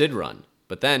Jeb Bush did run.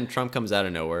 But then Trump comes out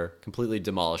of nowhere, completely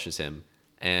demolishes him,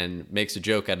 and makes a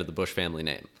joke out of the Bush family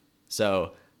name.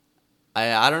 So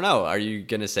I don't know. Are you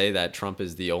going to say that Trump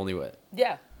is the only way?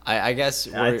 Yeah. I guess.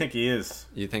 I think he is.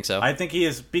 You think so? I think he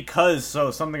is because,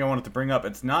 something I wanted to bring up,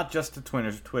 it's not just to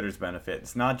Twitter's benefit.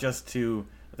 It's not just to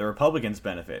the Republicans'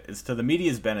 benefit. It's to the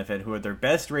media's benefit, who had their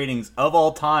best ratings of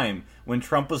all time when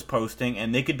Trump was posting,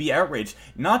 and they could be outraged.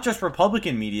 Not just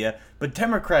Republican media, but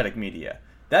Democratic media.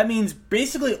 That means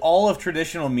basically all of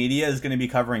traditional media is going to be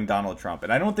covering Donald Trump.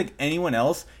 And I don't think anyone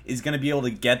else is going to be able to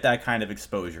get that kind of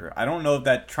exposure. I don't know if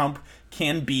that Trump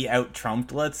can be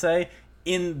out-Trumped, let's say,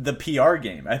 in the PR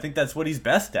game. I think that's what he's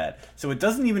best at. So it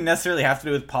doesn't even necessarily have to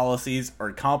do with policies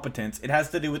or competence. It has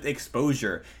to do with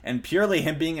exposure. And purely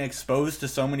him being exposed to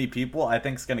so many people, I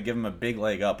think is going to give him a big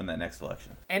leg up in that next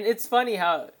election. And it's funny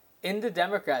how in the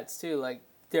Democrats, too, like,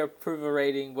 their approval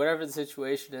rating, whatever the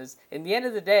situation is, in the end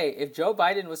of the day, if Joe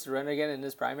Biden was to run again in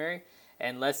his primary,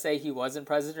 and let's say he wasn't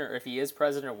president, or if he is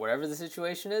president, or whatever the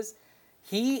situation is,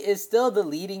 he is still the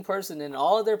leading person in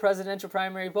all of their presidential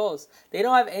primary polls. They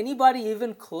don't have anybody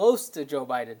even close to Joe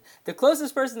Biden. The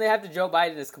closest person they have to Joe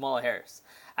Biden is Kamala Harris.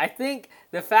 I think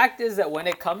the fact is that when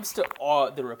it comes to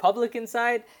the Republican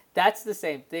side, that's the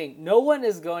same thing. No one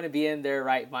is going to be in their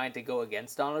right mind to go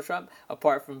against Donald Trump,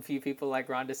 apart from a few people like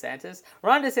Ron DeSantis.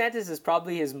 Ron DeSantis is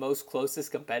probably his most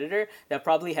closest competitor that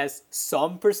probably has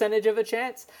some percentage of a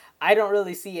chance. I don't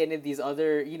really see any of these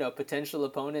other, potential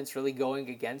opponents really going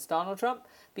against Donald Trump,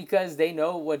 because they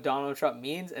know what Donald Trump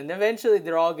means, and eventually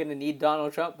they're all going to need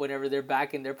Donald Trump whenever they're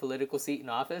back in their political seat in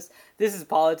office. This is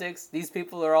politics. These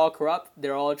people are all corrupt.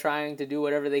 They're all trying to do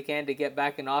whatever they can to get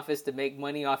back in office to make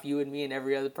money off you and me and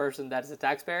every other person that's a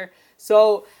taxpayer.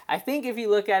 So I think if you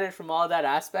look at it from all that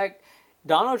aspect,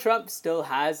 Donald Trump still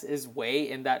has his way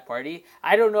in that party.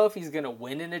 I don't know if he's going to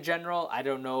win in a general. I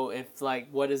don't know if,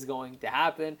 what is going to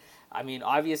happen. I mean,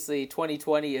 obviously,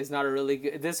 2020 is not a really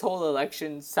good... This whole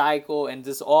election cycle and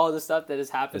just all the stuff that has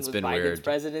happened with Biden's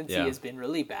presidency has been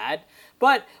really bad.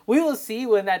 But we will see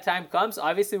when that time comes.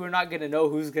 Obviously, we're not going to know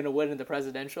who's going to win in the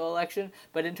presidential election.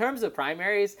 But in terms of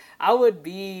primaries, I would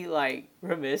be,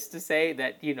 remiss to say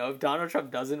that, if Donald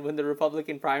Trump doesn't win the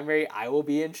Republican primary, I will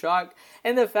be in shock.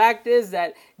 And the fact is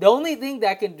that the only thing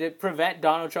that can prevent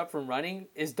Donald Trump from running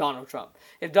is Donald Trump.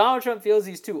 If Donald Trump feels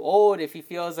he's too old, if he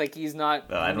feels like he's not,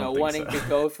 wanting to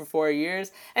go for 4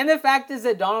 years. And the fact is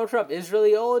that Donald Trump is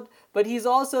really old, but he's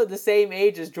also the same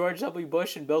age as George W.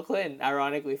 Bush and Bill Clinton,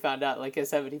 ironically found out, at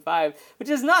 75, which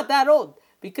is not that old,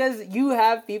 because you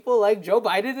have people like Joe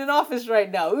Biden in office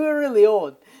right now who are really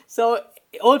old. So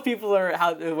old people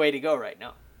are the way to go right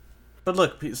now. But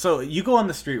look, so you go on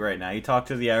the street right now, you talk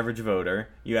to the average voter,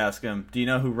 you ask him, do you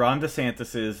know who Ron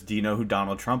DeSantis is? Do you know who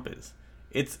Donald Trump is?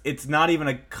 It's not even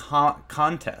a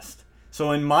contest.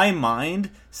 So in my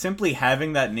mind, simply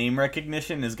having that name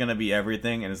recognition is going to be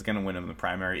everything and is going to win him the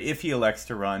primary if he elects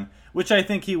to run, which I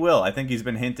think he will. I think he's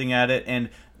been hinting at it, and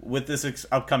with this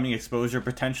upcoming exposure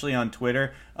potentially on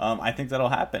Twitter, I think that'll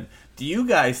happen. Do you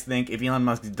guys think if Elon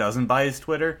Musk doesn't buy his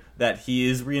Twitter that he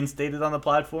is reinstated on the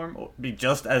platform, or be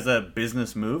just as a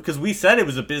business move? Because we said it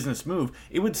was a business move.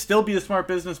 It would still be a smart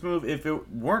business move if it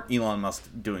weren't Elon Musk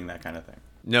doing that kind of thing.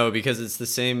 No, because it's the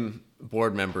same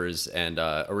board members and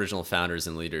original founders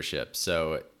and leadership.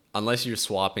 So unless you're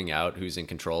swapping out who's in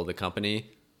control of the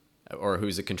company or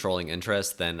who's a controlling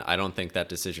interest, then I don't think that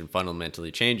decision fundamentally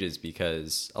changes,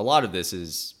 because a lot of this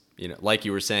is, like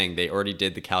you were saying, they already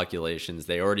did the calculations,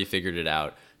 they already figured it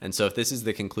out. And so if this is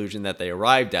the conclusion that they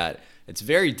arrived at, it's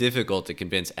very difficult to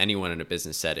convince anyone in a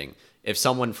business setting. If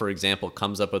someone, for example,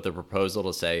 comes up with a proposal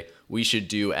to say, we should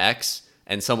do X,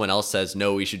 and someone else says,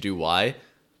 no, we should do Y,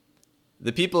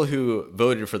 the people who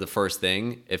voted for the first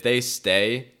thing, if they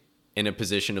stay in a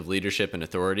position of leadership and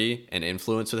authority and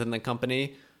influence within the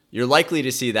company, you're likely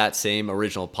to see that same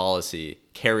original policy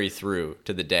carry through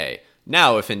to the day.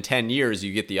 Now, if in 10 years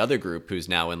you get the other group who's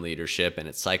now in leadership and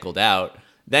it's cycled out,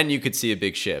 then you could see a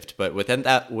big shift. But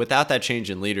without that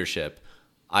change in leadership,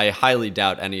 I highly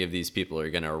doubt any of these people are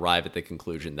going to arrive at the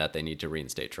conclusion that they need to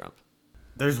reinstate Trump.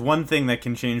 There's one thing that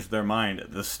can change their mind: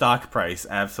 the stock price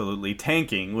absolutely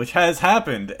tanking, which has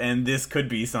happened, and this could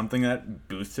be something that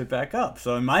boosts it back up.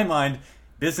 So in my mind,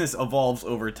 business evolves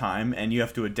over time, and you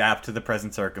have to adapt to the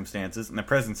present circumstances, and the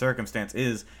present circumstance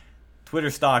is Twitter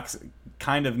stocks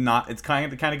kind of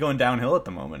going downhill at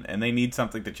the moment, and they need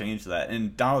something to change that,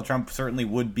 and Donald Trump certainly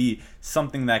would be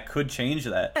something that could change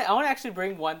that. I want to actually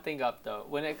bring one thing up, though.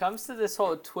 When it comes to this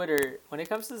whole Twitter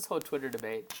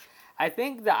debate, I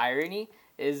think the irony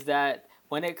is that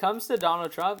when it comes to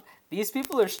Donald Trump, these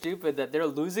people are stupid that they're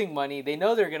losing money. They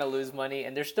know they're going to lose money,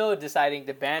 and they're still deciding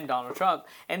to ban Donald Trump.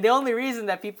 And the only reason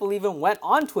that people even went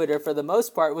on Twitter for the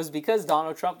most part was because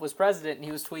Donald Trump was president and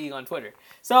he was tweeting on Twitter.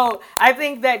 So I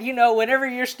think that, whenever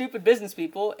you're stupid business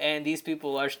people, and these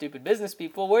people are stupid business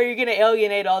people, where you're going to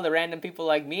alienate all the random people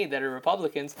like me that are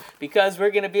Republicans, because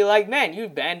we're going to be like, man, you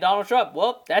banned Donald Trump.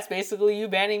 Well, that's basically you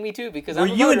banning me too, because I'm a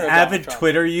voter of Donald Trump. Were you an avid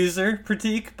Twitter user,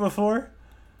 Pratik, before?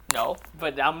 No,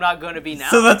 but I'm not going to be now.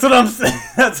 So that's what I'm saying.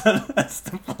 That's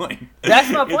the point. That's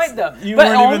my point, though. You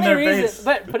weren't even their base.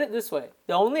 But put it this way.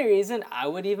 The only reason I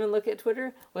would even look at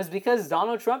Twitter was because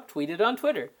Donald Trump tweeted on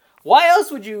Twitter. Why else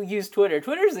would you use Twitter?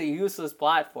 Twitter is a useless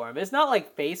platform. It's not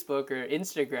like Facebook or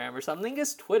Instagram or something.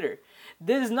 It's Twitter.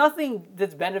 There's nothing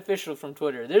that's beneficial from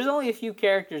Twitter. There's only a few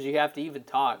characters you have to even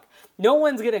talk. No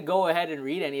one's going to go ahead and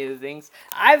read any of the things.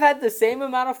 I've had the same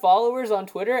amount of followers on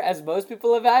Twitter as most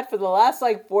people have had for the last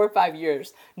 4 or 5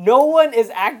 years. No one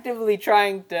is actively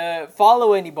trying to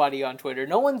follow anybody on Twitter.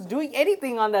 No one's doing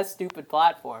anything on that stupid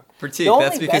platform. Pratik,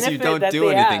 that's because you don't do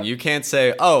anything. You can't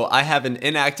say, oh, I have an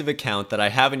inactive account that I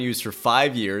haven't used for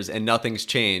 5 years and nothing's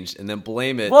changed, and then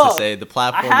blame it to say the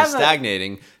platform is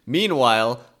stagnating.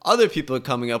 Meanwhile, other people are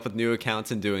coming up with new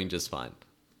accounts and doing just fine.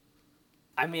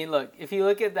 I mean, look, if you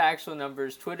look at the actual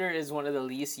numbers, Twitter is one of the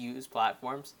least used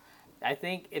platforms. I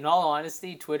think, in all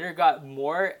honesty, Twitter got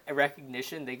more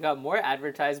recognition, they got more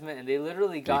advertisement, and they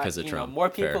literally got more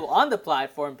people on the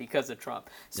platform because of Trump.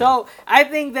 So I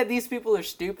think that these people are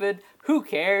stupid. Who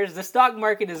cares? The stock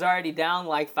market is already down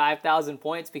 5,000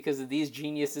 points because of these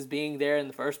geniuses being there in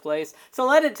the first place. So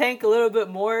let it tank a little bit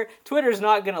more. Twitter's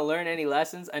not going to learn any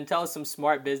lessons until some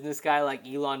smart business guy like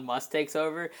Elon Musk takes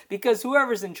over, because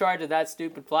whoever's in charge of that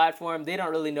stupid platform, they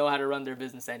don't really know how to run their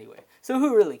business anyway. So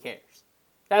who really cares?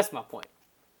 That's my point.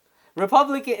 And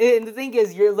the thing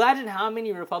is, imagine how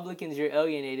many Republicans you're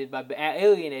alienating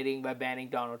by banning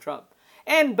Donald Trump.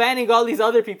 And banning all these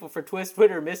other people for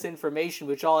Twitter misinformation,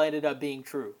 which all ended up being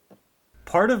true.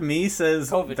 Part of me says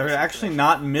they're actually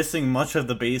not missing much of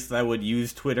the base that would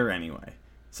use Twitter anyway.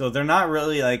 So they're not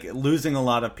really losing a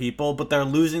lot of people, but they're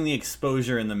losing the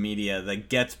exposure in the media that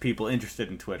gets people interested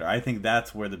in Twitter. I think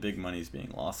that's where the big money's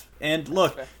being lost. And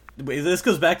look, this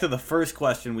goes back to the first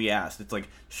question we asked. It's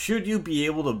should you be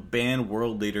able to ban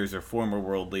world leaders or former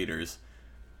world leaders?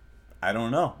 I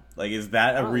don't know. Is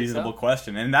that a reasonable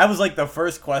question? And that was the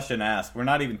first question asked. We're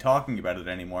not even talking about it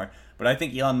anymore. But I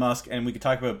think Elon Musk, and we could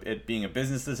talk about it being a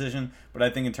business decision, but I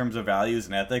think in terms of values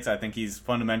and ethics, I think he's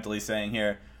fundamentally saying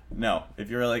here, no, if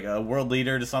you're a world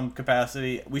leader to some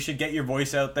capacity, we should get your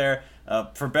voice out there,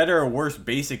 for better or worse,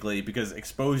 basically, because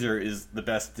exposure is the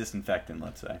best disinfectant,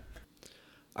 let's say.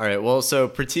 All right, well, so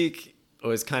Pratik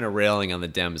was kind of railing on the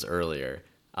Dems earlier.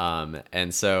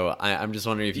 And so I'm just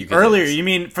wondering if you could... Earlier, you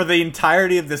mean for the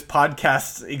entirety of this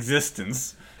podcast's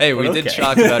existence? Hey, we did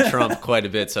talk about Trump quite a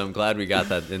bit, so I'm glad we got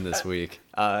that in this week.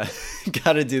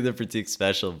 Gotta do the Pratik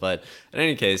special. But in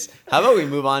any case, how about we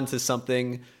move on to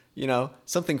something,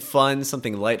 something fun,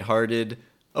 something lighthearted,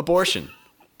 abortion.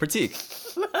 Pratik,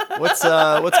 what's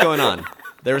going on?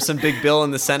 There was some big bill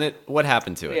in the Senate. What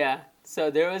happened to it? Yeah. So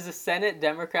there was a Senate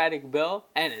Democratic bill,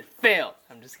 and it failed.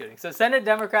 I'm just kidding. So Senate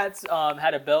Democrats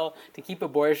had a bill to keep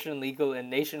abortion legal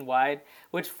nationwide,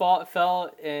 which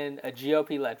fell in a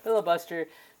GOP-led filibuster.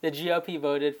 The GOP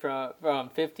voted from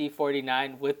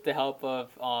 50-49 with the help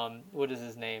of, what is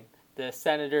his name? The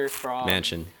senator from...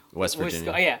 Manchin, West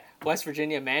Virginia. West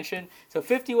Virginia, Manchin. So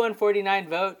 51-49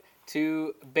 vote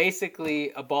to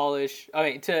basically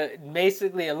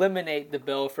eliminate the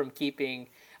bill from keeping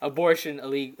abortion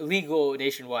illegal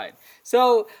nationwide.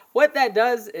 So what that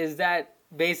does is that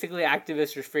basically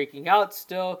activists are freaking out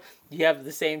still. You have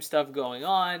the same stuff going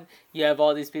on. You have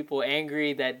all these people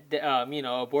angry that,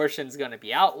 abortion is going to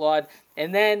be outlawed.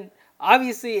 And then,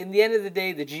 obviously, in the end of the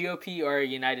day, the GOP are a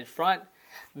united front.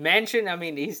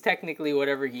 Manchin, he's technically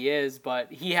whatever he is,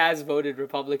 but he has voted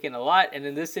Republican a lot. And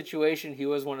in this situation, he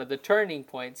was one of the turning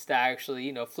points to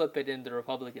actually, flip it in the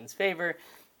Republicans' favor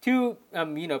to,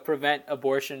 prevent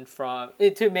abortion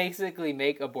to basically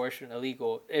make abortion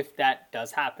illegal if that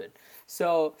does happen.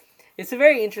 So it's a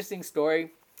very interesting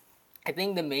story. I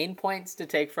think the main points to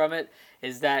take from it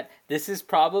is that this is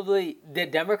probably, the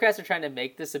Democrats are trying to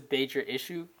make this a major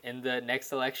issue in the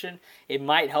next election. It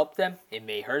might help them. It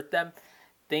may hurt them.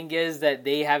 Thing is that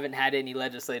they haven't had any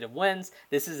legislative wins.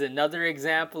 This is another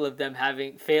example of them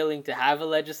failing to have a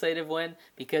legislative win,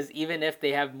 because even if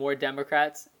they have more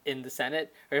Democrats in the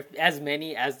Senate, or if as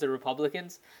many as the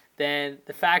Republicans, then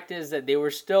the fact is that they were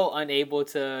still unable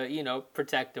to,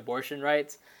 protect abortion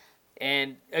rights.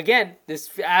 And again, this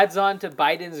adds on to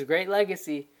Biden's great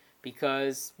legacy,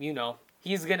 because,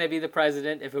 he's going to be the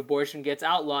president. If abortion gets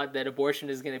outlawed, that abortion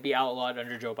is going to be outlawed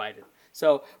under Joe Biden.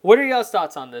 So what are y'all's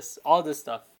thoughts on this, all this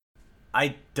stuff?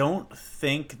 I don't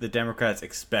think the Democrats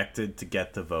expected to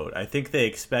get the vote. I think they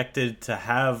expected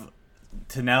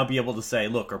to now be able to say,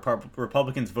 look,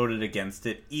 Republicans voted against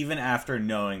it, even after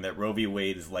knowing that Roe v.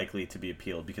 Wade is likely to be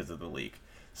appealed because of the leak.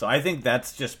 So I think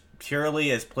that's just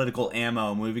purely as political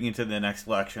ammo moving into the next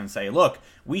election, say, look,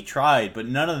 we tried, but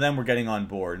none of them were getting on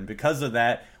board. And because of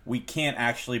that, we can't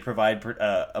actually provide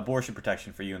abortion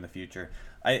protection for you in the future.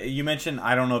 You mentioned,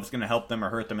 I don't know if it's going to help them or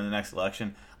hurt them in the next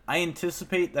election. I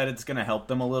anticipate that it's going to help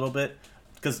them a little bit,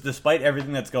 because despite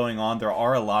everything that's going on, there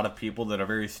are a lot of people that are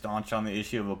very staunch on the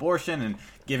issue of abortion and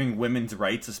giving women's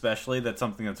rights especially. That's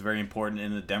something that's very important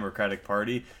in the Democratic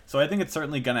Party. So I think it's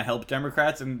certainly going to help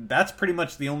Democrats, and that's pretty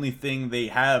much the only thing they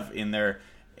have in their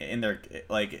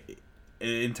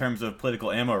in terms of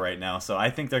political ammo right now. So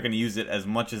I think they're going to use it as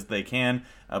much as they can.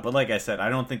 But like I said, I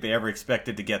don't think they ever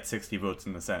expected to get 60 votes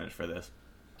in the Senate for this.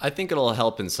 I think it'll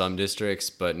help in some districts,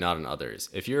 but not in others.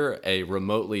 If you're a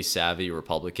remotely savvy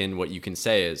Republican, what you can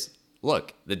say is,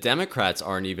 look, the Democrats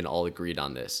aren't even all agreed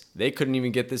on this. They couldn't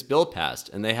even get this bill passed,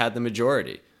 and they had the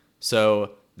majority.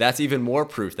 So that's even more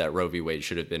proof that Roe v. Wade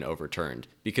should have been overturned,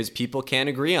 because people can't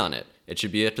agree on it. It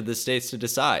should be up to the states to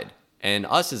decide. And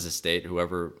us as a state,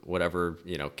 whatever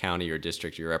county or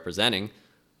district you're representing,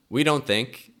 we don't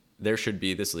think there should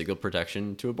be this legal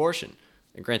protection to abortion.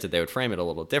 And granted, they would frame it a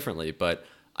little differently, but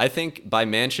I think by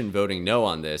Manchin voting no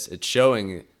on this, it's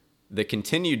showing the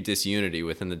continued disunity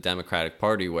within the Democratic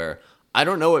Party, where I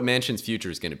don't know what Manchin's future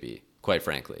is going to be, quite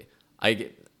frankly.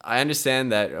 I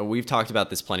understand that we've talked about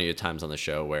this plenty of times on the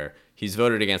show, where he's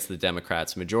voted against the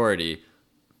Democrats' majority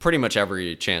pretty much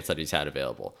every chance that he's had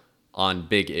available on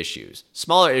big issues.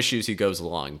 Smaller issues he goes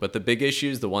along, but the big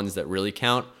issues, the ones that really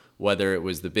count, whether it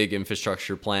was the big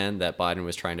infrastructure plan that Biden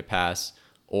was trying to pass,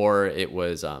 or it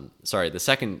was, the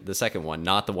second one,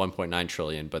 not the 1.9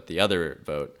 trillion, but the other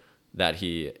vote that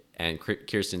he and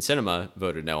Kyrsten Sinema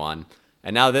voted no on.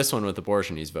 And now this one with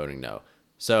abortion, he's voting no.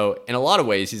 So in a lot of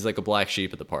ways, he's like a black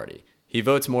sheep of the party. He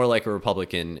votes more like a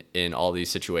Republican in all these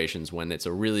situations when it's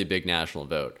a really big national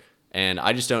vote. And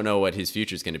I just don't know what his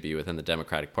future is going to be within the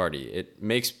Democratic Party. It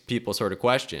makes people sort of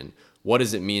question, what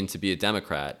does it mean to be a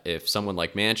Democrat if someone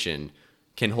like Manchin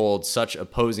can hold such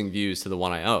opposing views to the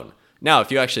one I own? Now,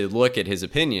 if you actually look at his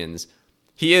opinions,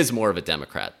 he is more of a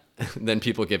Democrat than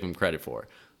people give him credit for.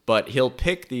 But he'll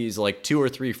pick these like 2 or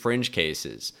 3 fringe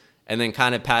cases and then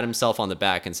kind of pat himself on the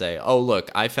back and say, oh, look,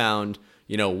 I found,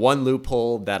 one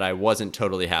loophole that I wasn't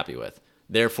totally happy with.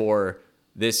 Therefore,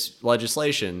 this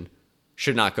legislation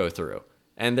should not go through.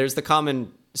 And there's the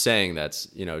common saying that's,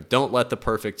 don't let the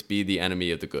perfect be the enemy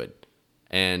of the good.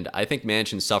 And I think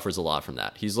Manchin suffers a lot from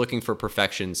that. He's looking for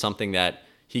perfection, something that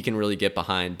he can really get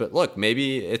behind. But look,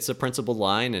 maybe it's a principled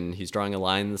line and he's drawing a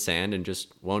line in the sand and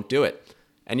just won't do it.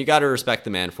 And you got to respect the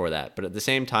man for that. But at the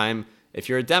same time, if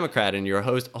you're a Democrat and you're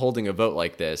holding a vote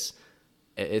like this,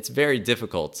 it's very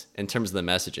difficult in terms of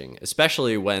the messaging,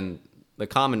 especially when the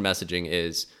common messaging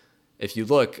is, if you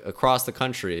look across the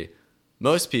country,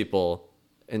 most people,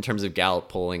 in terms of Gallup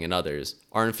polling and others,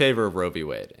 are in favor of Roe v.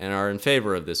 Wade and are in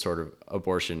favor of this sort of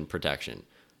abortion protection.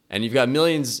 And you've got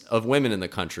millions of women in the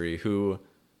country who,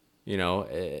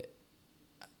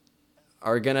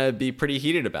 are going to be pretty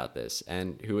heated about this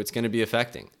and who it's going to be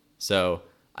affecting. So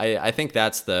I think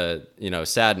that's the,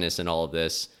 sadness in all of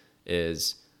this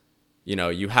is,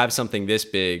 you have something this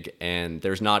big and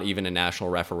there's not even a national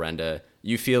referenda.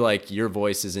 You feel like your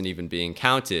voice isn't even being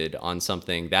counted on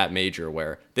something that major,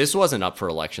 where this wasn't up for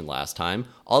election last time.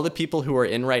 All the people who are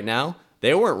in right now,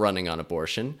 they weren't running on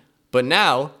abortion, but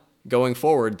now going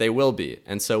forward, they will be.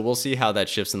 And so we'll see how that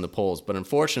shifts in the polls. But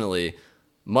unfortunately,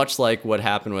 much like what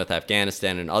happened with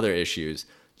Afghanistan and other issues,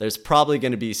 there's probably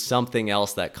going to be something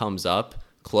else that comes up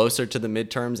closer to the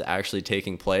midterms actually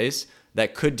taking place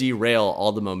that could derail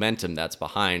all the momentum that's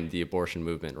behind the abortion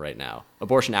movement right now,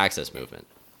 abortion access movement.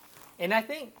 And I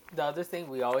think the other thing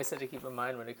we always have to keep in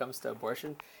mind when it comes to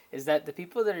abortion is that the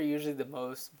people that are usually the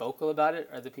most vocal about it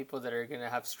are the people that are going to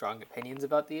have strong opinions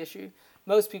about the issue.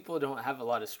 Most people don't have a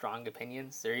lot of strong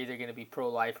opinions. They're either going to be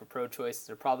pro-life or pro-choice.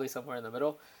 They're probably somewhere in the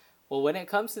middle. Well, when it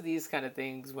comes to these kind of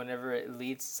things, whenever it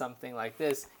leads to something like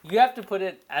this, you have to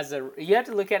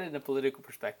look at it in a political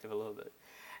perspective a little bit.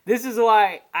 This is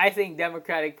why I think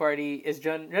Democratic Party is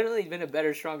generally been a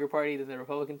better, stronger party than the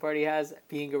Republican Party has,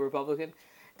 being a Republican.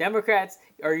 Democrats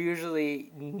are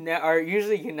usually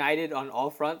united on all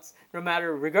fronts,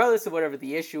 regardless of whatever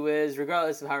the issue is,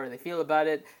 regardless of however they feel about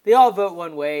it. They all vote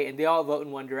one way and they all vote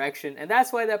in one direction, and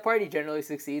that's why that party generally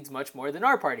succeeds much more than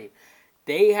our party.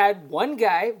 They had one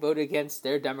guy vote against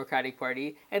their Democratic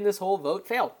Party, and this whole vote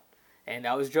failed, and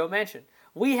that was Joe Manchin.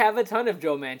 We have a ton of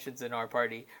Joe Manchins in our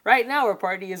party. Right now, our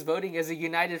party is voting as a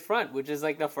united front, which is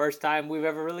like the first time we've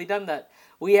ever really done that.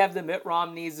 We have the Mitt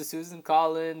Romneys, the Susan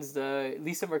Collins, the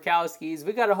Lisa Murkowskis.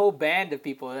 We got a whole band of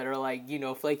people that are like,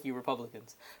 flaky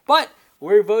Republicans. But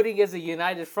we're voting as a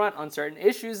united front on certain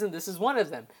issues, and this is one of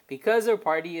them, because our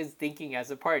party is thinking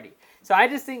as a party. So I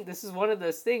just think this is one of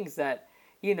those things that,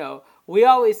 we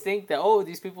always think that,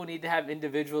 these people need to have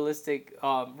individualistic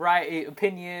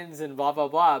opinions and blah, blah,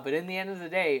 blah. But in the end of the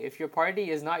day, if your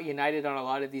party is not united on a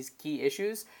lot of these key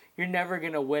issues, you're never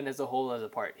going to win as a whole as a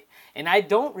party. And I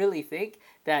don't really think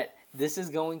that this is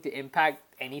going to impact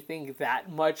anything that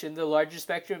much in the larger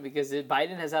spectrum, because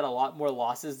Biden has had a lot more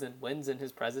losses than wins in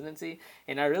his presidency.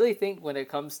 And I really think when it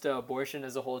comes to abortion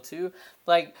as a whole too,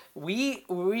 like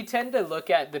we tend to look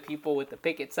at the people with the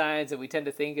picket signs and we tend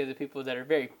to think of the people that are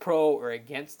very pro or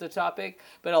against the topic,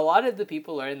 but a lot of the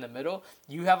people are in the middle.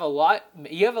 You have a lot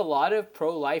of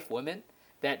pro-life women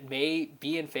that may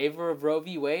be in favor of Roe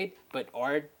v. Wade but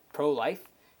are pro-life.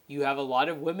 You have a lot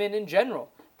of women in general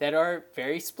that are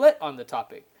very split on the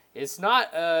topic. It's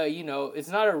not it's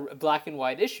not a black and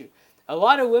white issue. A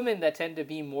lot of women that tend to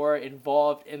be more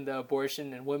involved in the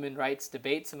abortion and women rights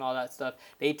debates and all that stuff,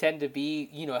 they tend to be,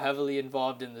 heavily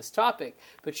involved in this topic.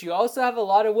 But you also have a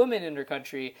lot of women in our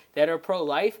country that are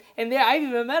pro-life, and I've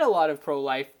even met a lot of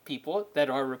pro-life people that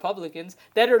are Republicans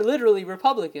that are literally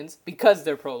Republicans because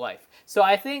they're pro-life. So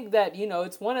I think that,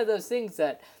 it's one of those things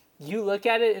that you look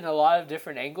at it in a lot of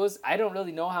different angles. I don't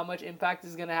really know how much impact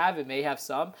it's going to have. It may have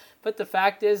some. But the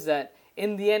fact is that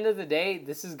in the end of the day,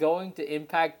 this is going to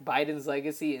impact Biden's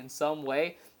legacy in some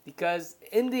way, because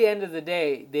in the end of the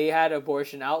day, they had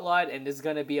abortion outlawed, and it's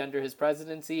going to be under his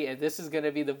presidency, and this is going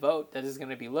to be the vote that is going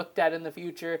to be looked at in the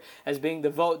future as being the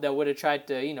vote that would have tried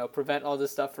to, prevent all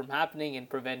this stuff from happening and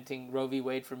preventing Roe v.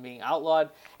 Wade from being outlawed.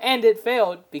 And it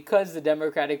failed because the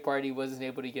Democratic Party wasn't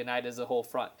able to unite as a whole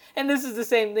front. And this is the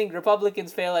same thing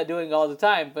Republicans fail at doing all the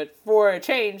time, but for a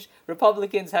change,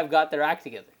 Republicans have got their act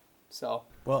together. So,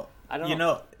 well, I don't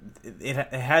know. It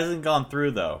hasn't gone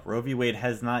through, though. Roe v. Wade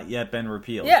has not yet been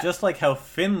repealed. Yeah. Just like how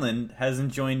Finland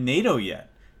hasn't joined NATO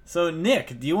yet. So,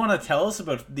 Nick, do you want to tell us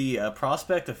about the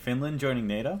prospect of Finland joining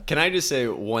NATO? Can I just say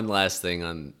one last thing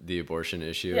on the abortion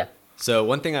issue? Yeah. So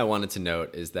one thing I wanted to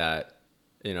note is that,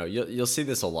 you'll see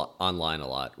this a lot online a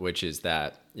lot, which is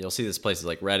that you'll see this places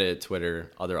like Reddit,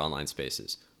 Twitter, other online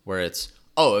spaces, where it's,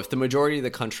 if the majority of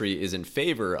the country is in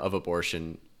favor of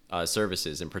abortion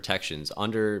services and protections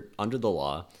under the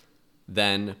law,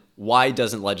 then why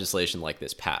doesn't legislation like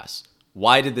this pass?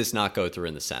 Why did this not go through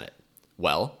in the Senate?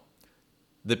 Well,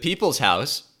 the People's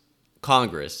House,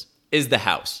 Congress, is the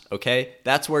House, okay?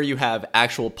 That's where you have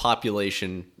actual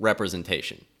population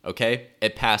representation, okay?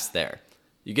 It passed there.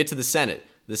 You get to the Senate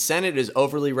the Senate is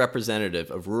overly representative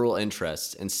of rural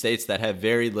interests in states that have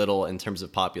very little in terms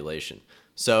of population.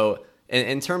 So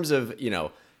in terms of,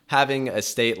 having a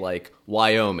state like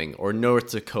Wyoming or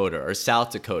North Dakota or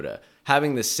South Dakota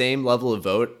having the same level of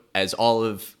vote as all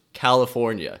of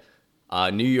California,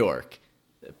 New York,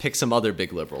 pick some other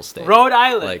big liberal state. Rhode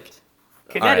Island,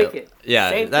 Connecticut. Right.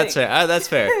 Yeah, that's fair. That's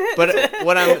fair. But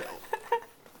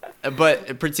But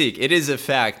Pratik, it is a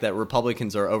fact that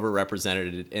Republicans are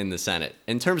overrepresented in the Senate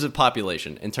in terms of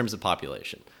population.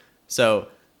 So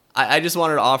I just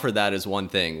wanted to offer that as one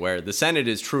thing where the Senate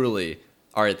is truly,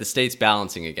 all right, the states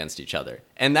balancing against each other.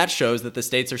 And that shows that the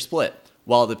states are split.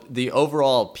 While the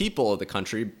overall people of the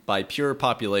country, by pure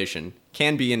population,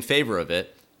 can be in favor of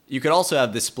it, you could also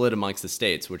have this split amongst the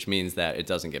states, which means that it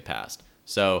doesn't get passed.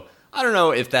 So I don't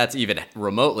know if that's even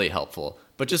remotely helpful,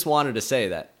 but just wanted to say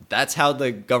that that's how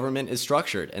the government is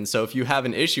structured. And so if you have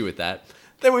an issue with that,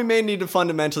 then we may need to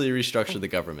fundamentally restructure the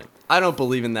government. I don't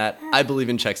believe in that. I believe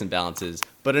in checks and balances.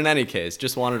 But in any case,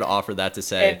 just wanted to offer that to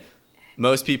say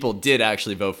most people did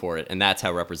actually vote for it, and that's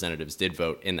how representatives did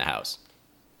vote in the House.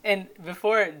 And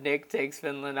before Nick takes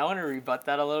Finland, I want to rebut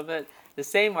that a little bit. The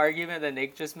same argument that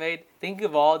Nick just made, think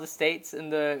of all the states in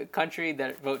the country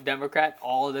that vote Democrat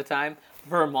all the time.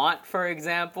 Vermont, for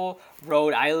example,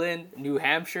 Rhode Island, New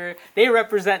Hampshire, they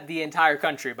represent the entire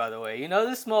country, by the way.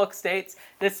 The small states,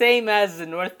 the same as the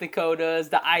North Dakotas,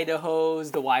 the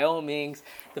Idahos, the Wyomings.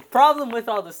 The problem with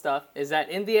all this stuff is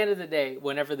that in the end of the day,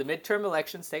 whenever the midterm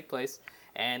elections take place,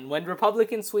 and when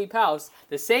Republicans sweep House,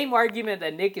 the same argument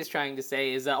that Nick is trying to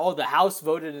say is that, the House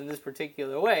voted in this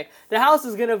particular way. The House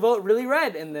is going to vote really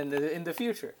red in the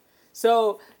future.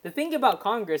 So the thing about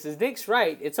Congress is Nick's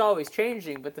right. It's always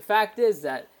changing. But the fact is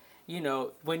that,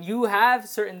 when you have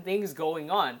certain things going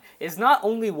on, it's not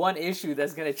only one issue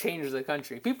that's going to change the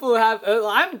country. People have,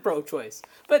 I'm pro-choice,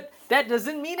 but that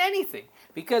doesn't mean anything.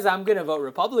 Because I'm going to vote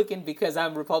Republican because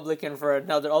I'm Republican for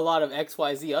a lot of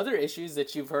XYZ other issues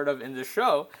that you've heard of in the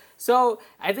show. So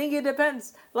I think it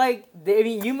depends.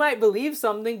 You might believe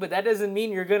something, but that doesn't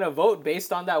mean you're going to vote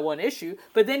based on that one issue.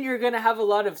 But then you're going to have a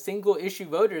lot of single issue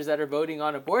voters that are voting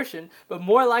on abortion. But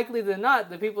more likely than not,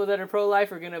 the people that are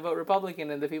pro-life are going to vote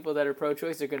Republican and the people that are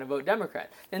pro-choice are going to vote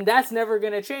Democrat. And that's never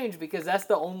going to change because that's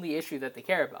the only issue that they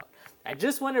care about. I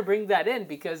just want to bring that in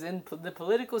because in the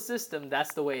political system,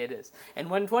 that's the way it is.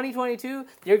 And when 2022,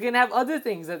 you're going to have other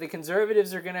things that the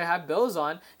conservatives are going to have bills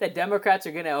on that Democrats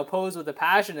are going to oppose with a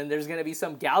passion, and there's going to be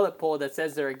some Gallup poll that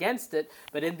says they're against it.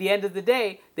 But in the end of the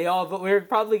day, we're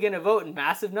probably going to vote in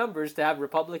massive numbers to have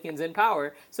Republicans in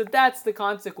power. So that's the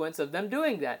consequence of them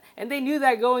doing that. And they knew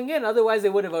that going in, otherwise they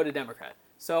would have voted Democrat.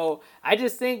 So I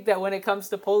just think that when it comes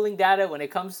to polling data, when it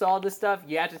comes to all this stuff,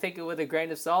 you have to take it with a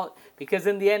grain of salt because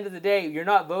in the end of the day, you're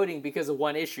not voting because of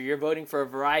one issue. You're voting for a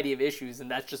variety of issues,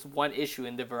 and that's just one issue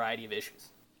in the variety of issues.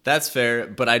 That's fair,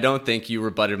 but I don't think you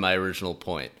rebutted my original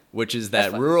point, which is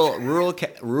that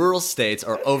rural states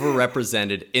are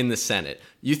overrepresented in the Senate.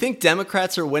 You think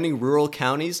Democrats are winning rural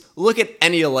counties? Look at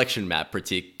any election map,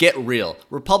 Pratik. Get real.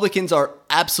 Republicans are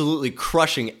absolutely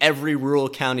crushing every rural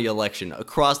county election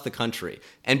across the country.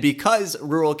 And because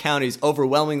rural counties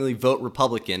overwhelmingly vote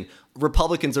Republican,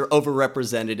 Republicans are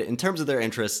overrepresented in terms of their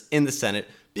interests in the Senate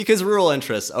because rural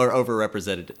interests are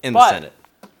overrepresented in the Senate.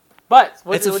 But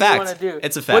what do you want to do?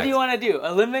 It's a fact. What do you want to do?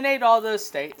 Eliminate all those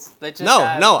states that just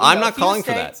I'm not calling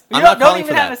for that. I'm not calling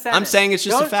for that. I'm saying it's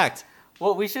just a fact.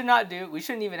 What we should not do, we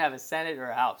shouldn't even have a Senate or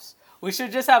a House. We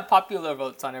should just have popular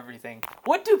votes on everything.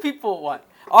 What do people want?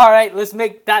 All right, let's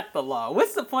make that the law.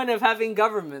 What's the point of having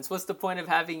governments? What's the point of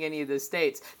having any of the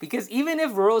states? Because even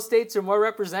if rural states are more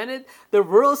represented, the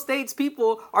rural states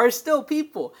people are still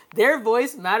people. Their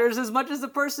voice matters as much as the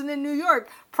person in New York.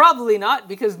 Probably not,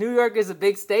 because New York is a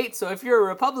big state, so if you're a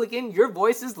Republican, your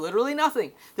voice is literally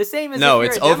nothing. The same as if you're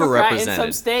a Democrat in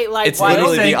some state like Wyoming. It's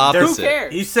literally the opposite. Who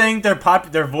cares? He's saying their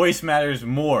voice matters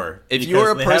more. If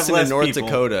you're a person in North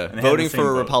Dakota voting for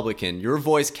a Republican, your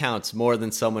voice counts more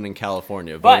than someone in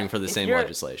California voting for the same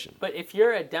legislation. But if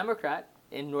you're a Democrat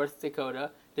in North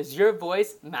Dakota, does your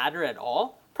voice matter at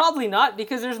all? Probably not,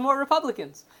 because there's more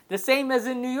Republicans. The same as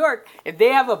in New York. If they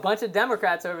have a bunch of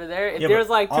Democrats over there, if there's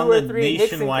like 2 or 3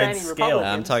 Nixon cranny Republicans.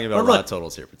 I'm talking about raw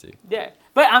totals here, Pratik. Yeah,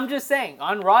 but I'm just saying,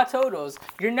 on raw totals,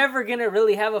 you're never going to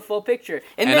really have a full picture.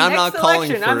 And I'm not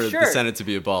calling for the Senate to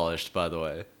be abolished, by the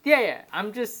way. Yeah.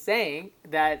 I'm just saying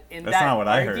that in that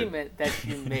argument that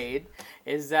you made,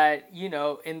 is that,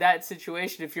 in that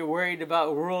situation, if you're worried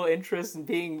about rural interests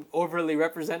being overly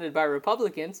represented by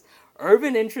Republicans,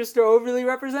 urban interests are overly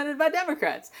represented by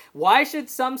Democrats. Why should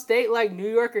some state like New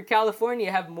York or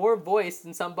California have more voice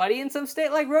than somebody in some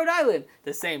state like Rhode Island?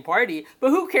 The same party, but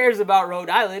who cares about Rhode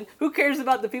Island? Who cares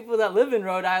about the people that live in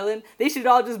Rhode Island? They should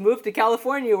all just move to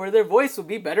California where their voice will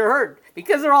be better heard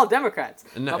because they're all Democrats.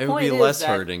 No, it would be less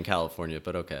heard in California,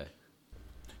 but okay.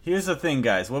 Here's the thing,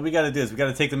 guys. What we got to do is we got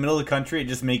to take the middle of the country and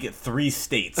just make it 3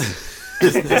 states.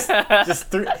 just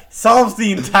 3 solves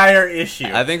the entire issue.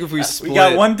 I think if we split, we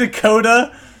got one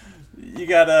Dakota. You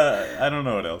got I don't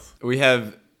know what else. We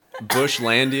have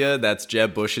Bushlandia. That's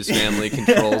Jeb Bush's family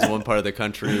controls one part of the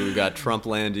country. We've got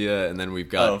Trumplandia, and then we've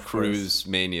got Cruise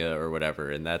Mania or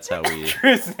whatever, and that's how we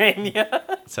Cruise Mania.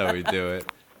 That's how we do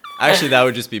it. Actually, that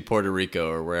would just be Puerto Rico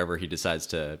or wherever he decides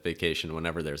to vacation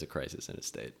whenever there's a crisis in his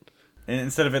state. And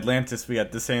instead of Atlantis, we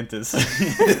got DeSantis.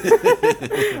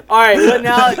 All right, well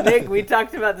now, Nick, we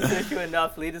talked about this issue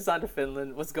enough. Lead us on to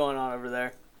Finland. What's going on over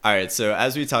there? All right, so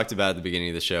as we talked about at the beginning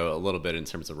of the show, a little bit in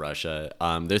terms of Russia,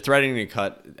 they're threatening to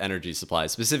cut energy supply,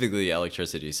 specifically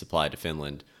electricity supply to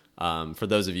Finland. For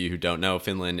those of you who don't know,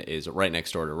 Finland is right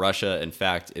next door to Russia. In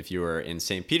fact, if you were in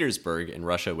St. Petersburg in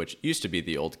Russia, which used to be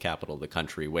the old capital of the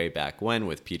country way back when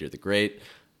with Peter the Great,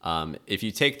 if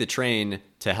you take the train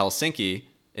to Helsinki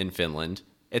in Finland,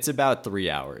 it's about 3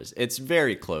 hours. It's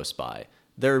very close by.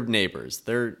 They're neighbors.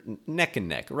 They're neck and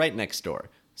neck, right next door.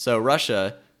 So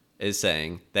Russia is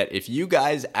saying that if you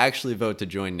guys actually vote to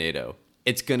join NATO,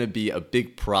 it's going to be a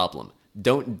big problem.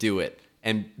 Don't do it.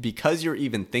 And because you're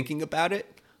even thinking about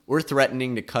it, we're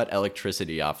threatening to cut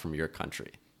electricity off from your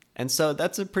country. And so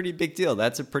that's a pretty big deal.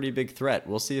 That's a pretty big threat.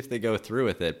 We'll see if they go through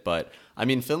with it. But, I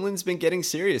mean, Finland's been getting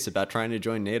serious about trying to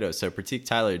join NATO. So, Pratik,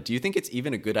 Tyler, do you think it's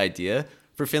even a good idea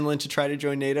for Finland to try to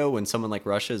join NATO when someone like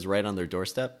Russia is right on their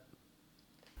doorstep?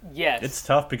 Yes. It's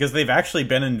tough because they've actually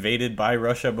been invaded by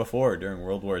Russia before during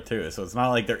World War II. So it's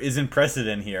not like there isn't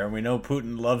precedent here. And we know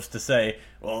Putin loves to say,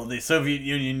 well, the Soviet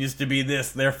Union used to be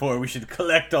this, therefore we should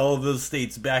collect all of those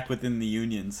states back within the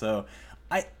Union. So,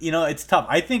 it's tough.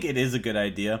 I think it is a good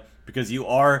idea because you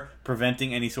are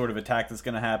preventing any sort of attack that's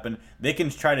going to happen. They can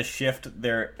try to shift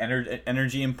their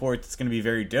energy imports. It's going to be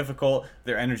very difficult.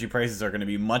 Their energy prices are going to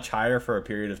be much higher for a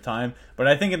period of time. But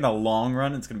I think in the long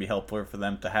run, it's going to be helpful for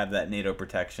them to have that NATO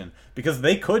protection because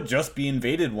they could just be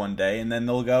invaded one day and then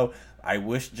they'll go, I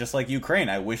wish, just like Ukraine,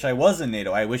 I wish I was in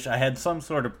NATO. I wish I had some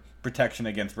sort of protection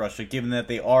against Russia, given that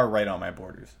they are right on my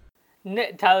borders.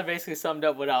 Tyler basically summed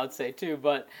up what I would say too,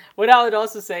 but what I would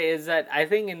also say is that I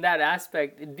think in that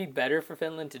aspect, it'd be better for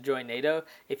Finland to join NATO.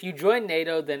 If you join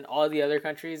NATO, then all the other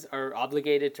countries are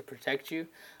obligated to protect you.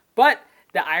 But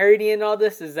the irony in all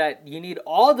this is that you need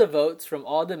all the votes from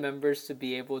all the members to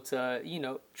be able to,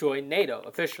 join NATO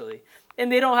officially. And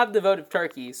they don't have the vote of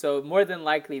Turkey, so more than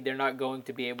likely they're not going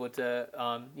to be able to,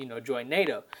 join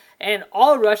NATO. And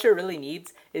all Russia really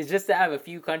needs is just to have a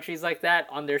few countries like that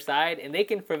on their side, and they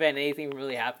can prevent anything from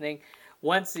really happening.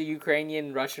 Once the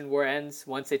Ukrainian-Russian war ends,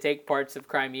 once they take parts of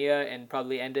Crimea and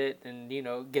probably end it and,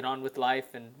 get on with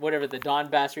life and whatever the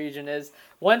Donbass region is,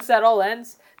 once that all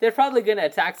ends, they're probably going to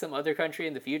attack some other country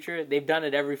in the future. They've done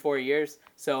it every 4 years,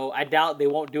 so I doubt they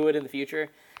won't do it in the future.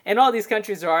 And all these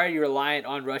countries are already reliant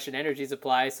on Russian energy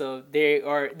supply, so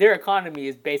their economy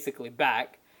is basically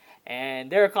back.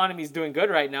 And their economy is doing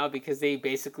good right now because they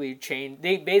basically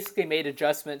made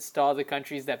adjustments to all the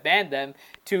countries that banned them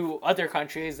to other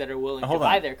countries that are willing to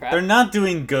buy their crap. They're not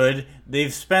doing good.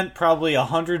 They've spent probably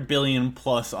 $100 billion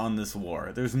plus on this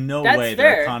war. There's no way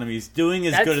their economy is doing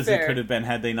as good as it could have been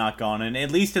had they not gone in,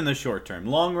 at least in the short term.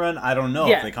 Long run, I don't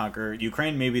know if they conquer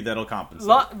Ukraine. Maybe that'll compensate.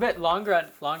 But long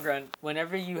run,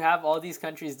 whenever you have all these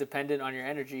countries dependent on your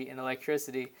energy and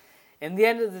electricity, in the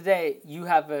end of the day, you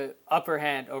have an upper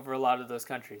hand over a lot of those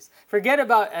countries. Forget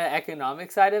about the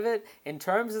economic side of it. In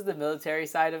terms of the military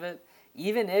side of it,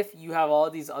 even if you have all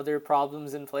these other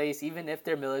problems in place, even if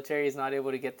their military is not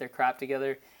able to get their crap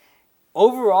together,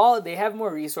 overall, they have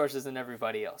more resources than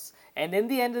everybody else. And in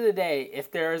the end of the day,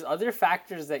 if there's other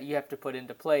factors that you have to put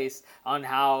into place on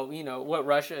how, what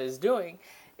Russia is doing,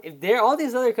 all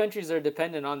these other countries are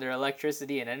dependent on their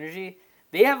electricity and energy,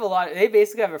 they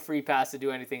basically have a free pass to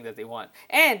do anything that they want.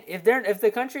 And if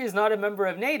the country is not a member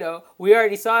of NATO, we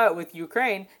already saw it with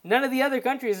Ukraine, none of the other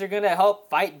countries are going to help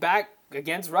fight back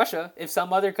against Russia if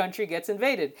some other country gets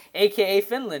invaded, aka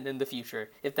Finland in the future,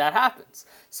 if that happens.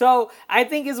 So I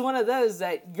think it's one of those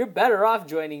that you're better off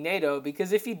joining NATO,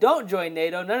 because if you don't join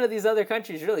NATO, none of these other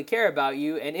countries really care about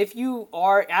you, and if you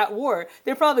are at war,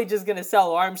 they're probably just going to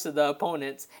sell arms to the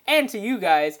opponents and to you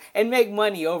guys and make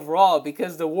money overall,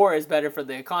 because the war is better for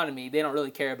the economy. They don't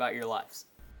really care about your lives.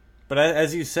 But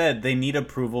as you said, they need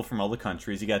approval from all the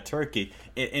countries. You got Turkey.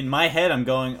 In my head, I'm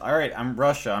going, all right, I'm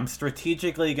Russia. I'm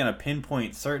strategically going to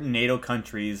pinpoint certain NATO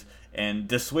countries and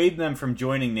dissuade them from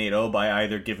joining NATO by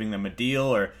either giving them a deal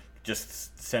or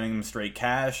just sending them straight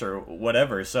cash or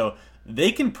whatever. So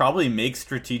they can probably make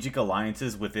strategic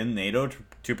alliances within NATO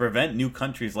to prevent new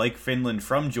countries like Finland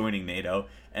from joining NATO,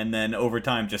 and then over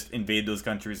time just invade those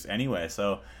countries anyway.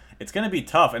 So it's going to be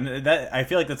tough, and that I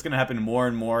feel like that's going to happen more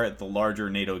and more the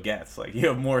larger NATO gets. Like, you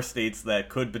have more states that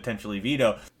could potentially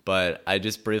veto. But I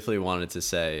just briefly wanted to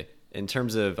say, in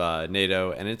terms of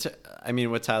NATO,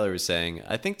 and what Tyler was saying,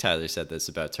 I think Tyler said this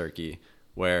about Turkey,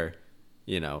 where,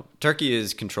 Turkey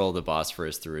is control of the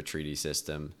Bosphorus through a treaty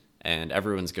system, and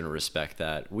everyone's going to respect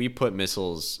that. We put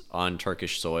missiles on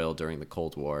Turkish soil during the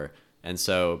Cold War, and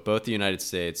so both the United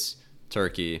States,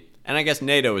 Turkey, and I guess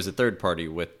NATO is a third party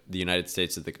with the United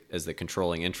States as the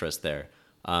controlling interest there.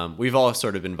 We've all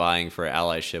sort of been vying for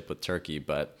allyship with Turkey,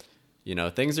 but,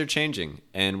 things are changing,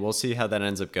 and we'll see how that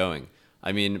ends up going.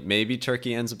 I mean, maybe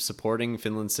Turkey ends up supporting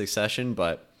Finland's succession,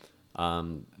 but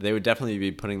they would definitely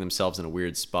be putting themselves in a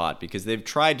weird spot, because they've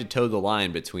tried to toe the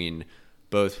line between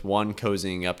both, one,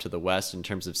 cozying up to the West in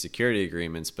terms of security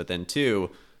agreements, but then two,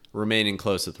 remaining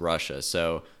close with Russia.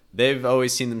 So they've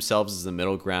always seen themselves as the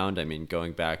middle ground. I mean,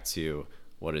 going back to,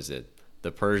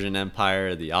 the Persian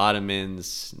Empire, the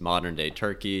Ottomans, modern-day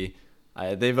Turkey,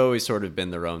 they've always sort of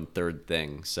been their own third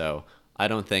thing. So I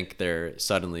don't think they're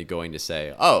suddenly going to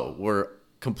say, oh, we're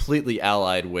completely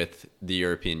allied with the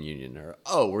European Union, or,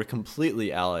 oh, we're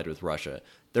completely allied with Russia.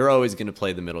 They're always going to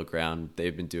play the middle ground.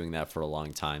 They've been doing that for a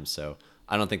long time. So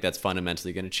I don't think that's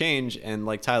fundamentally going to change. And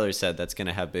like Tyler said, that's going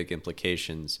to have big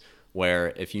implications,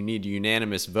 where if you need a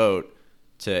unanimous vote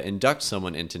to induct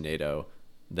someone into NATO,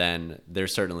 then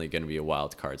there's certainly going to be a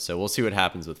wild card. So we'll see what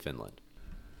happens with Finland.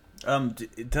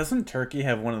 Doesn't Turkey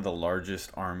have one of the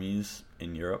largest armies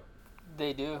in Europe?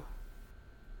 They do.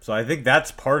 So I think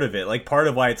that's part of it. Like, part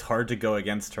of why it's hard to go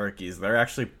against Turkey is they're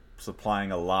actually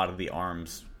supplying a lot of the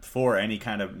arms for any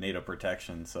kind of NATO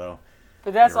protection. So,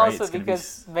 but that's right, also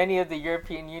because many of the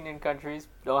European Union countries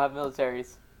don't have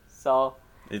militaries. So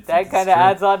that kind of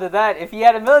adds on to that. If you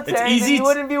had a military, then you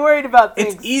wouldn't be worried about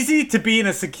things. It's easy to be in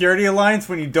a security alliance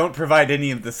when you don't provide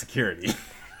any of the security.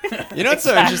 You know what's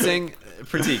so interesting?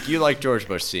 Pratik, you like George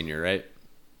Bush Sr., right?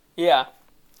 Yeah.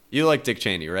 You like Dick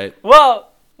Cheney, right?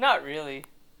 Well, not really.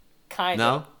 Kind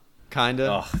of. No? Kind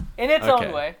of? In its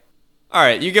own way. All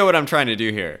right, you get what I'm trying to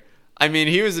do here. I mean,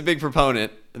 he was a big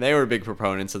proponent, and they were big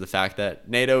proponents of the fact that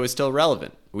NATO is still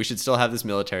relevant. We should still have this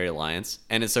military alliance,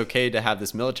 and it's okay to have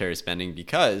this military spending,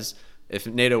 because if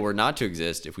NATO were not to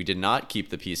exist, if we did not keep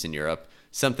the peace in Europe,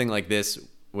 something like this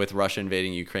with Russia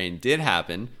invading Ukraine did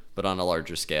happen, but on a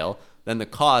larger scale, then the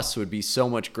costs would be so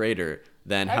much greater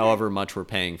than however much we're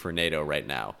paying for NATO right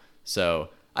now. So,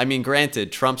 I mean,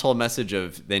 granted, Trump's whole message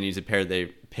of they need to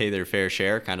pay their fair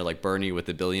share, kind of like Bernie with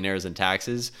the billionaires and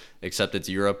taxes, except it's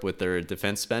Europe with their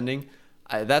defense spending,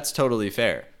 that's totally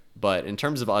fair. But in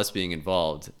terms of us being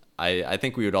involved, I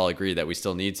think we would all agree that we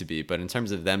still need to be. But in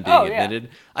terms of them being admitted,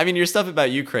 I mean, your stuff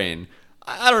about Ukraine,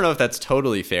 I don't know if that's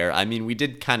totally fair. I mean, we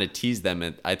did kind of tease them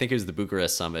at, I think it was the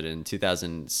Bucharest summit in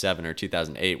 2007 or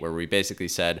 2008, where we basically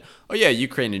said, oh yeah,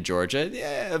 Ukraine and Georgia,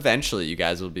 yeah, eventually you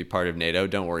guys will be part of NATO,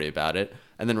 don't worry about it.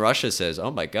 And then Russia says,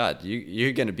 oh my God,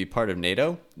 you're going to be part of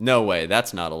NATO? No way,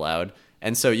 that's not allowed.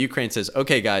 And so Ukraine says,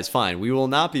 okay guys, fine, we will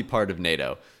not be part of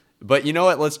NATO. But you know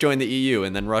what, let's join the EU.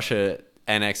 And then Russia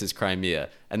annexes Crimea.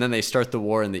 And then they start the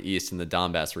war in the east in the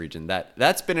Donbass region.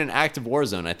 That's been an active war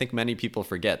zone. I think many people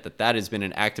forget that has been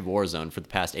an active war zone for the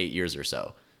past 8 years or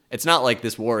so. It's not like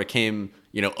this war came,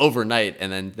 overnight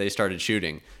and then they started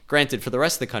shooting. Granted, for the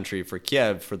rest of the country, for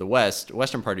Kiev, for the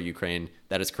western part of Ukraine,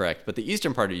 that is correct. But the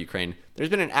eastern part of Ukraine, there's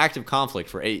been an active conflict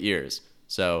for 8 years.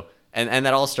 So, and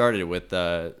that all started with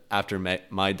after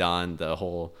Maidan, the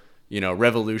whole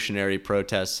revolutionary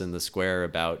protests in the square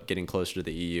about getting closer to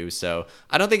the EU. So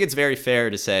I don't think it's very fair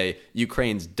to say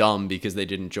Ukraine's dumb because they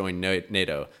didn't join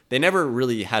NATO. They never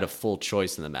really had a full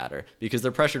choice in the matter, because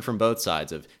they're pressured from both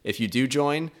sides of, if you do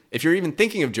join, if you're even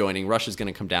thinking of joining, Russia's going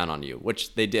to come down on you,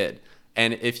 which they did.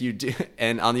 And if you do,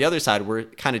 and on the other side, we're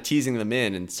kind of teasing them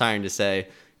in and trying to say,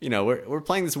 we're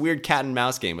playing this weird cat and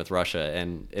mouse game with Russia,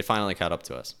 and it finally caught up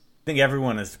to us. think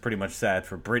everyone is pretty much sad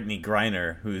for Brittany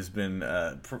Griner, who's been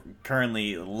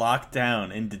currently locked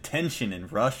down in detention in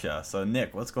Russia. So,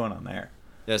 Nick, what's going on there?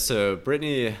 Yeah, so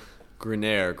Brittany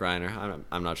Griner,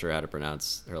 I'm not sure how to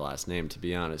pronounce her last name, to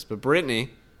be honest. But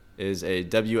Brittany is a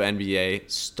WNBA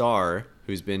star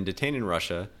who's been detained in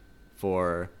Russia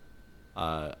for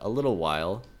a little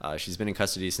while. She's been in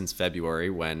custody since February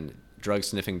when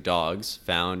drug-sniffing dogs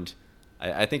found,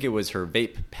 I think it was her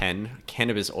vape pen,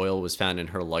 cannabis oil was found in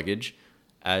her luggage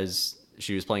as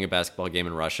she was playing a basketball game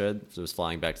in Russia. So was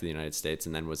flying back to the United States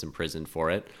and then was imprisoned for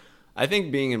it. I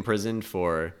think being imprisoned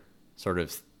for sort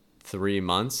of 3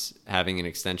 months, having an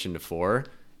extension to 4,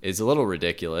 is a little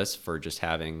ridiculous for just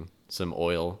having some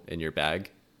oil in your bag.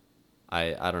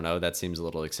 I don't know, that seems a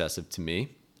little excessive to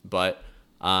me. But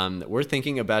we're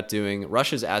thinking about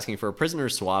Russia's asking for a prisoner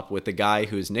swap with the guy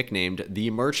who's nicknamed the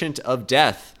Merchant of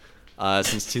Death.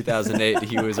 Since 2008,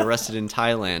 he was arrested in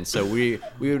Thailand. So we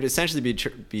would essentially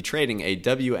be trading a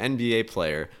WNBA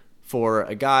player for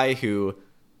a guy who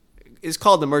is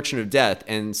called the Merchant of Death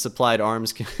and supplied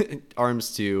arms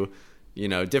to,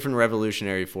 different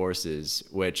revolutionary forces,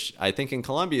 which I think in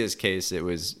Colombia's case, it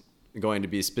was going to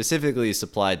be specifically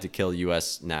supplied to kill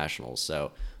U.S. nationals.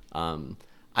 So I'm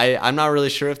not really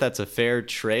sure if that's a fair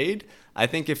trade. I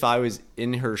think if I was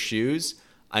in her shoes,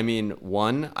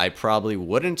 one, I probably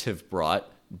wouldn't have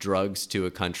brought drugs to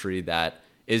a country that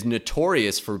is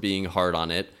notorious for being hard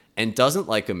on it and doesn't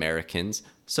like Americans.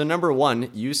 So number one,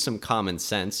 use some common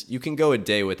sense. You can go a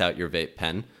day without your vape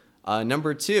pen.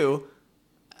 Number two,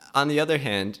 on the other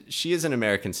hand, she is an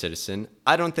American citizen.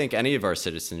 I don't think any of our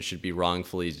citizens should be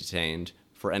wrongfully detained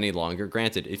for any longer.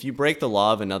 Granted, if you break the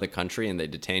law of another country and they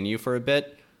detain you for a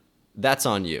bit, that's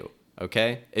on you,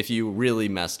 okay? If you really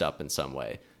messed up in some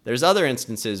way. There's other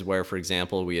instances where, for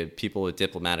example, we have people with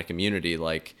diplomatic immunity,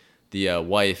 like the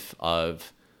wife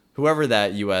of whoever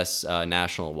that U.S.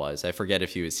 National was. I forget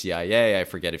if he was CIA. I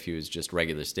forget if he was just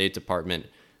regular State Department.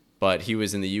 But he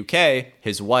was in the U.K.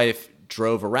 His wife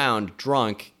drove around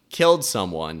drunk, killed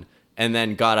someone, and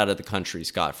then got out of the country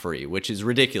scot-free, which is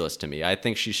ridiculous to me. I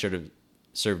think she should have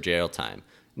served jail time.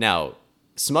 Now,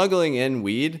 smuggling in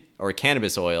weed or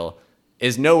cannabis oil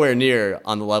is nowhere near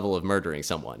on the level of murdering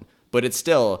someone. But it's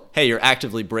still, hey, you're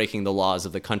actively breaking the laws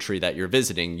of the country that you're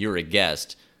visiting. You're a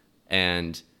guest.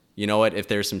 And you know what? If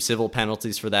there's some civil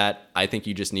penalties for that, I think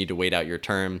you just need to wait out your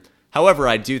term. However,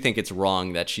 I do think it's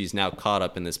wrong that she's now caught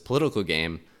up in this political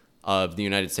game of the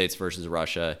United States versus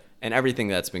Russia and everything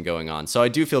that's been going on. So I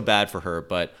do feel bad for her,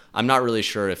 but I'm not really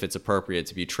sure if it's appropriate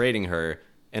to be trading her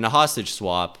in a hostage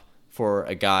swap for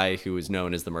a guy who is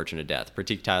known as the Merchant of Death.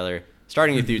 Pratik, Tyler,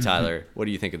 starting with you, Tyler, what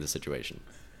do you think of the situation?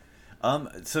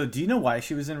 So do you know why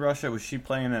she was in Russia? Was she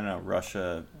playing in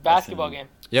a basketball game?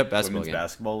 Yep, basketball women's game.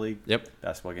 Basketball league? Yep.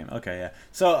 Basketball game. Okay, yeah.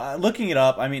 So looking it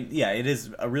up, it is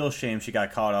a real shame she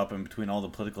got caught up in between all the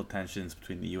political tensions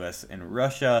between the U.S. and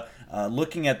Russia.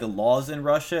 Looking at the laws in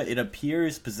Russia, it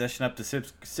appears possession up to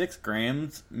 6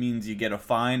 grams means you get a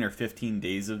fine or 15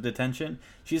 days of detention.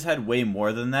 She's had way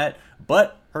more than that,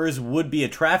 but hers would be a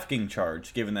trafficking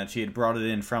charge, given that she had brought it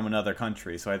in from another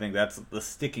country. So I think that's the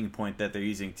sticking point that they're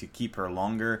using to keep her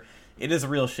longer. It is a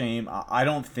real shame. I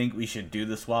don't think we should do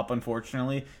the swap,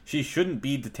 unfortunately. She shouldn't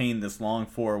be detained this long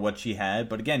for what she had.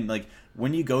 But again,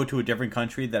 when you go to a different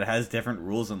country that has different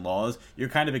rules and laws, you're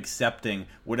kind of accepting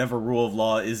whatever rule of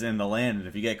law is in the land. And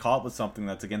if you get caught with something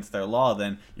that's against their law,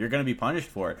 then you're going to be punished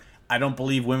for it. I don't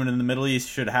believe women in the Middle East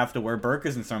should have to wear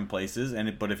burqas in some places,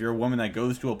 but if you're a woman that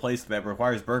goes to a place that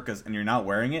requires burqas and you're not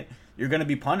wearing it, you're going to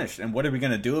be punished. And what are we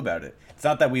going to do about it? It's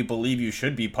not that we believe you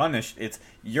should be punished. It's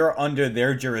you're under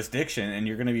their jurisdiction and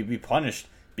you're going to be punished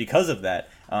because of that.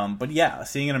 But yeah,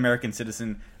 seeing an American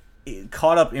citizen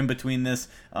caught up in between this,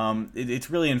 it's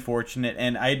really unfortunate.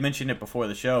 And I had mentioned it before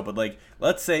the show, but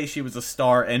let's say she was a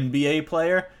star NBA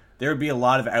player. There would be a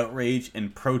lot of outrage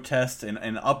and protest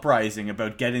and uprising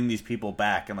about getting these people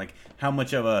back and how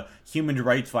much of a human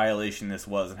rights violation this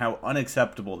was and how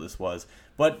unacceptable this was.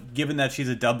 But given that she's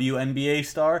a WNBA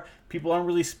star, people aren't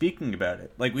really speaking about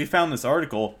it. We found this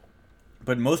article,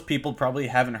 but most people probably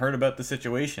haven't heard about the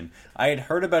situation. I had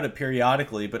heard about it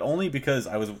periodically, but only because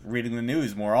I was reading the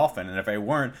news more often. And if I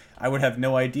weren't, I would have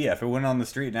no idea. If I went on the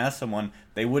street and asked someone,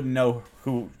 they wouldn't know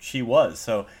who she was.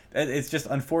 So it's just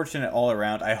unfortunate all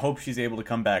around. I hope she's able to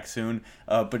come back soon.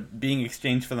 But being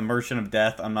exchanged for the Merchant of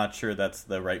Death, I'm not sure that's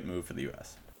the right move for the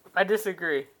U.S. I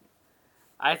disagree.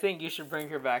 I think you should bring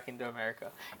her back into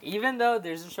America. Even though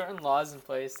there's certain laws in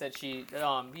place that she,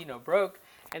 broke,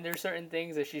 and there's certain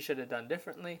things that she should have done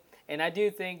differently. And I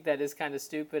do think that it's kind of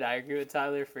stupid. I agree with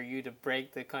Tyler for you to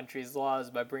break the country's laws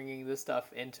by bringing this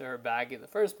stuff into her bag in the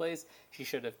first place. She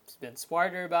should have been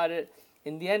smarter about it.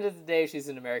 In the end of the day, she's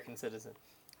an American citizen.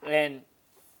 And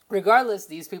regardless,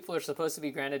 these people are supposed to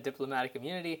be granted diplomatic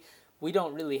immunity. We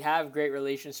don't really have great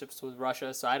relationships with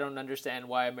Russia, so I don't understand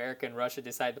why America and Russia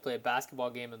decided to play a basketball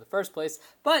game in the first place.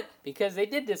 But because they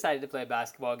did decide to play a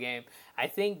basketball game, I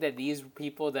think that these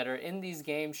people that are in these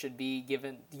games should be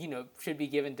given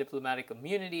diplomatic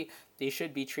immunity. They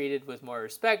should be treated with more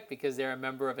respect because they're a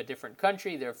member of a different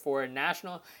country. They're foreign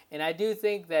national. And I do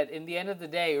think that in the end of the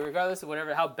day, regardless of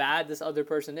how bad this other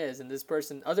person is, and this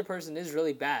other person is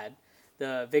really bad,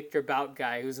 the Victor Bout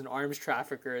guy who's an arms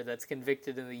trafficker that's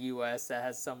convicted in the U.S. that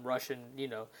has some Russian,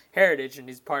 heritage, and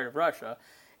he's part of Russia.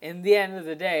 In the end of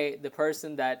the day, the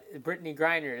person that Brittany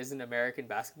Griner is an American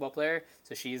basketball player,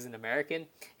 so she is an American,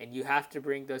 and you have to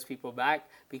bring those people back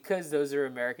because those are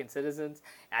American citizens.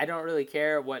 I don't really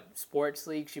care what sports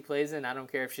league she plays in. I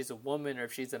don't care if she's a woman or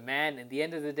if she's a man. At the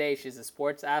end of the day, she's a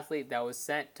sports athlete that was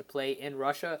sent to play in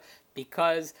Russia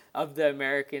because of the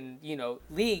American,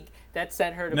 league that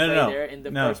sent her to play there in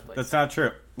the first place. No, that's not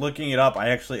true. Looking it up,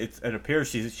 it appears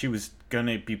she was going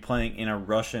to be playing in a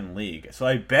Russian league. So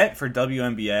I bet for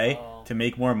WNBA, to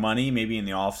make more money, maybe in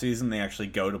the offseason, they actually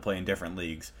go to play in different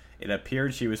leagues. It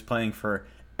appeared she was playing for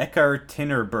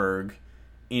Ekaterinburg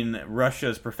in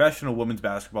Russia's professional women's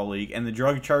basketball league, and the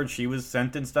drug charge she was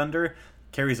sentenced under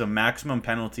carries a maximum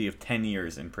penalty of 10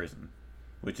 years in prison,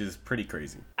 which is pretty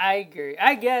crazy. I agree.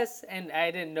 I guess, and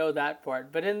I didn't know that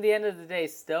part. But in the end of the day,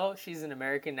 still, she's an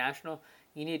American national.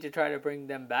 You need to try to bring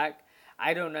them back.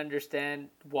 I don't understand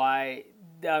why.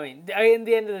 In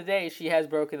the end of the day, she has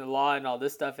broken the law and all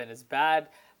this stuff, and it's bad.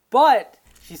 But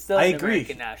she's still an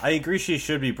American national. I agree she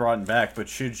should be brought back, but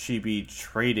should she be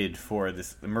traded for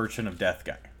the Merchant of Death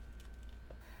guy?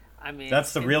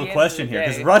 That's the real question here,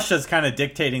 because Russia's kind of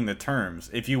dictating the terms.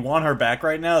 If you want her back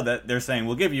right now, that they're saying,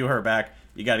 we'll give you her back,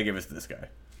 you got to give us this guy.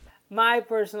 My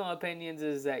personal opinions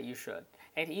is that you should.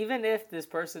 And even if this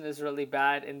person is really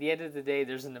bad, in the end of the day,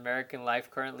 there's an American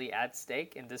life currently at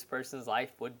stake, and this person's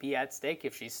life would be at stake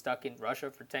if she's stuck in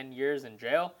Russia for 10 years in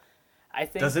jail. I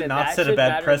think Does it not set a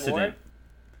bad precedent?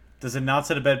 Does it not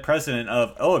set a bad precedent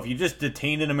of, if you just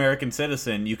detained an American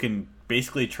citizen, you can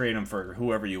basically trade him for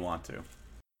whoever you want to?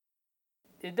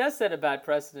 It does set a bad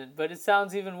precedent, but it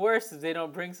sounds even worse if they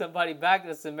don't bring somebody back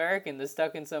that's American, that's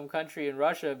stuck in some country in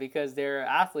Russia because they're an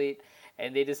athlete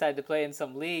and they decide to play in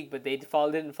some league, but they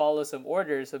didn't follow some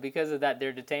orders. So because of that,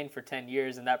 they're detained for 10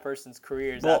 years, and that person's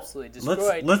career is absolutely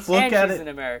destroyed. Let's look at she's an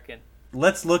American.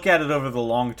 Let's look at it over the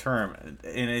long term,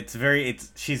 and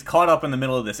she's caught up in the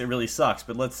middle of this. It really sucks,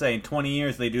 but let's say in 20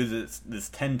 years they do this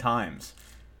 10 times.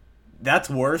 That's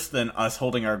worse than us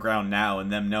holding our ground now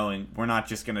and them knowing we're not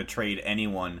just going to trade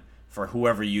anyone for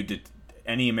whoever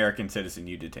any American citizen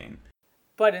you detain.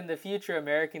 But in the future,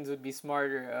 Americans would be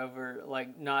smarter over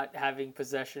not having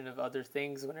possession of other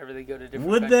things whenever they go to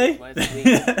different countries.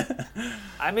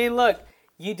 Would they? Look,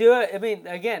 you do it.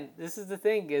 Again, this is the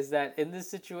thing, is that in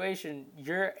this situation,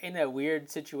 you're in a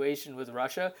weird situation with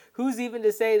Russia. Who's even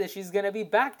to say that she's going to be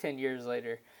back 10 years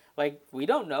later? We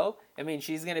don't know.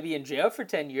 She's going to be in jail for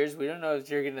 10 years. We don't know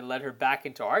if you're going to let her back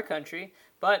into our country.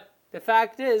 But the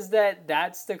fact is that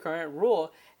that's the current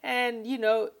rule. And,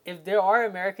 if there are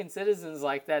American citizens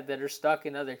like that are stuck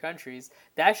in other countries,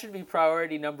 that should be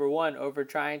priority number one over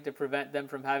trying to prevent them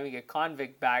from having a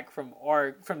convict back from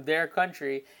their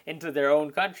country into their own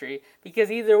country.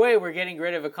 Because either way, we're getting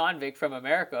rid of a convict from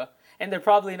America. And they're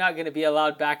probably not going to be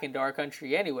allowed back into our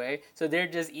country anyway. So they're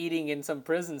just eating in some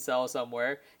prison cell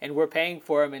somewhere. And we're paying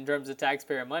for them in terms of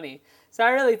taxpayer money. So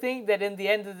I really think that in the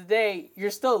end of the day,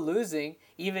 you're still losing.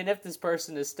 Even if this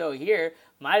person is still here,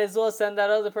 might as well send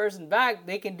that other person back.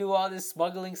 They can do all this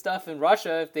smuggling stuff in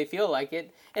Russia if they feel like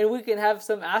it. And we can have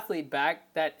some athlete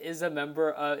back that is a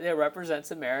member that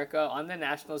represents America on the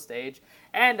national stage.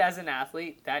 And as an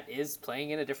athlete that is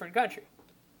playing in a different country.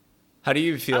 How do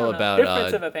you feel about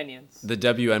difference of opinions? The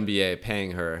WNBA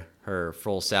paying her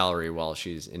full salary while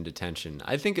she's in detention?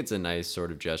 I think it's a nice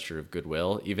sort of gesture of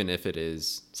goodwill, even if it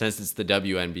is, since it's the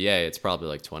WNBA, it's probably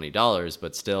like $20,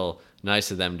 but still nice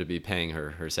of them to be paying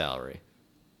her salary.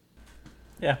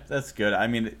 Yeah, that's good.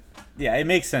 It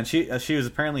makes sense. She was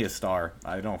apparently a star.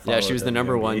 I don't follow. Yeah, she was the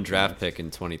number one draft pick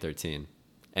in 2013.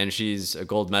 And she's a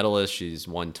gold medalist. She's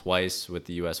won twice with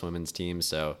the U.S. women's team,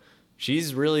 so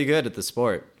she's really good at the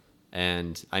sport.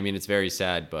 And it's very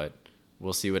sad, but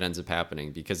we'll see what ends up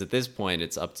happening, because at this point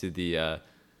it's up to the,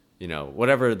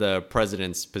 whatever the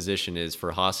president's position is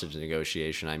for hostage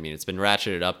negotiation. It's been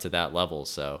ratcheted up to that level,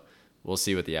 so we'll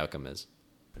see what the outcome is.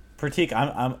 Pratik,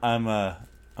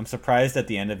 I'm surprised at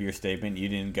the end of your statement you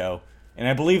didn't go, and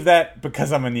I believe that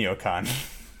because I'm a neocon.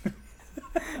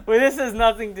 Well, this has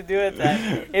nothing to do with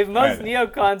that. If most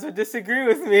neocons would disagree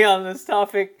with me on this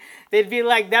topic, they'd be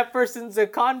like, that person's a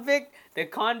convict. The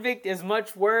convict is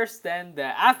much worse than the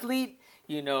athlete.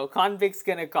 You know, convict's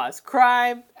gonna cause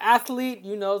crime. Athlete,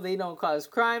 you know, they don't cause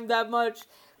crime that much.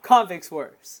 Convict's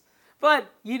worse.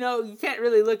 But, you know, you can't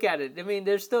really look at it. I mean,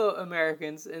 they're still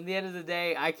Americans. In the end of the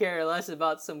day, I care less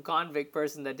about some convict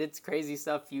person that did crazy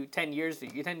stuff 10 years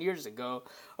ago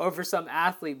over some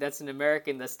athlete that's an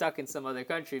American that's stuck in some other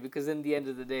country, because in the end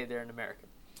of the day, they're an American.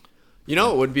 You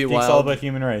know, it would be wild. It's all about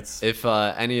human rights. If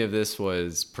any of this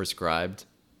was prescribed.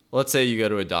 Let's say you go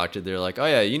to a doctor, they're like, oh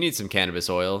yeah, you need some cannabis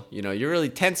oil. You know, you're really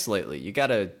tense lately. You got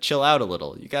to chill out a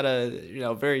little. You got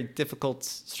a, very difficult,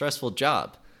 stressful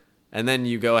job. And then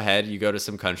you go ahead, you go to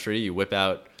some country, you whip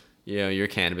out, your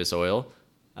cannabis oil.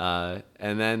 And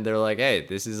then they're like, hey,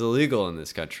 this is illegal in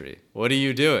this country. What are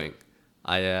you doing?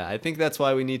 I think that's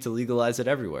why we need to legalize it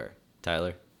everywhere,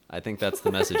 Tyler. I think that's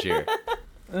the message here.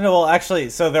 No, well, actually,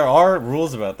 so there are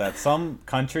rules about that. Some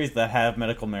countries that have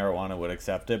medical marijuana would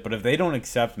accept it, but if they don't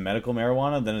accept medical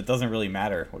marijuana, then it doesn't really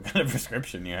matter what kind of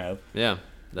prescription you have. Yeah.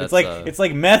 It's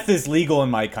like meth is legal in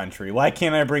my country. Why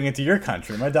can't I bring it to your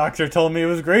country? My doctor told me it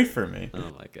was great for me.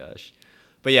 Oh my gosh.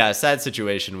 But yeah, sad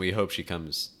situation. We hope she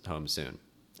comes home soon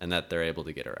and that they're able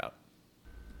to get her out.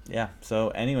 Yeah, so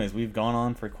anyways, we've gone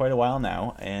on for quite a while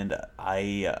now, and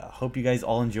I hope you guys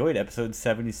all enjoyed episode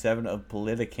 77 of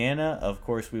Politicana. Of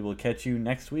course, we will catch you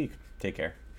next week. Take care.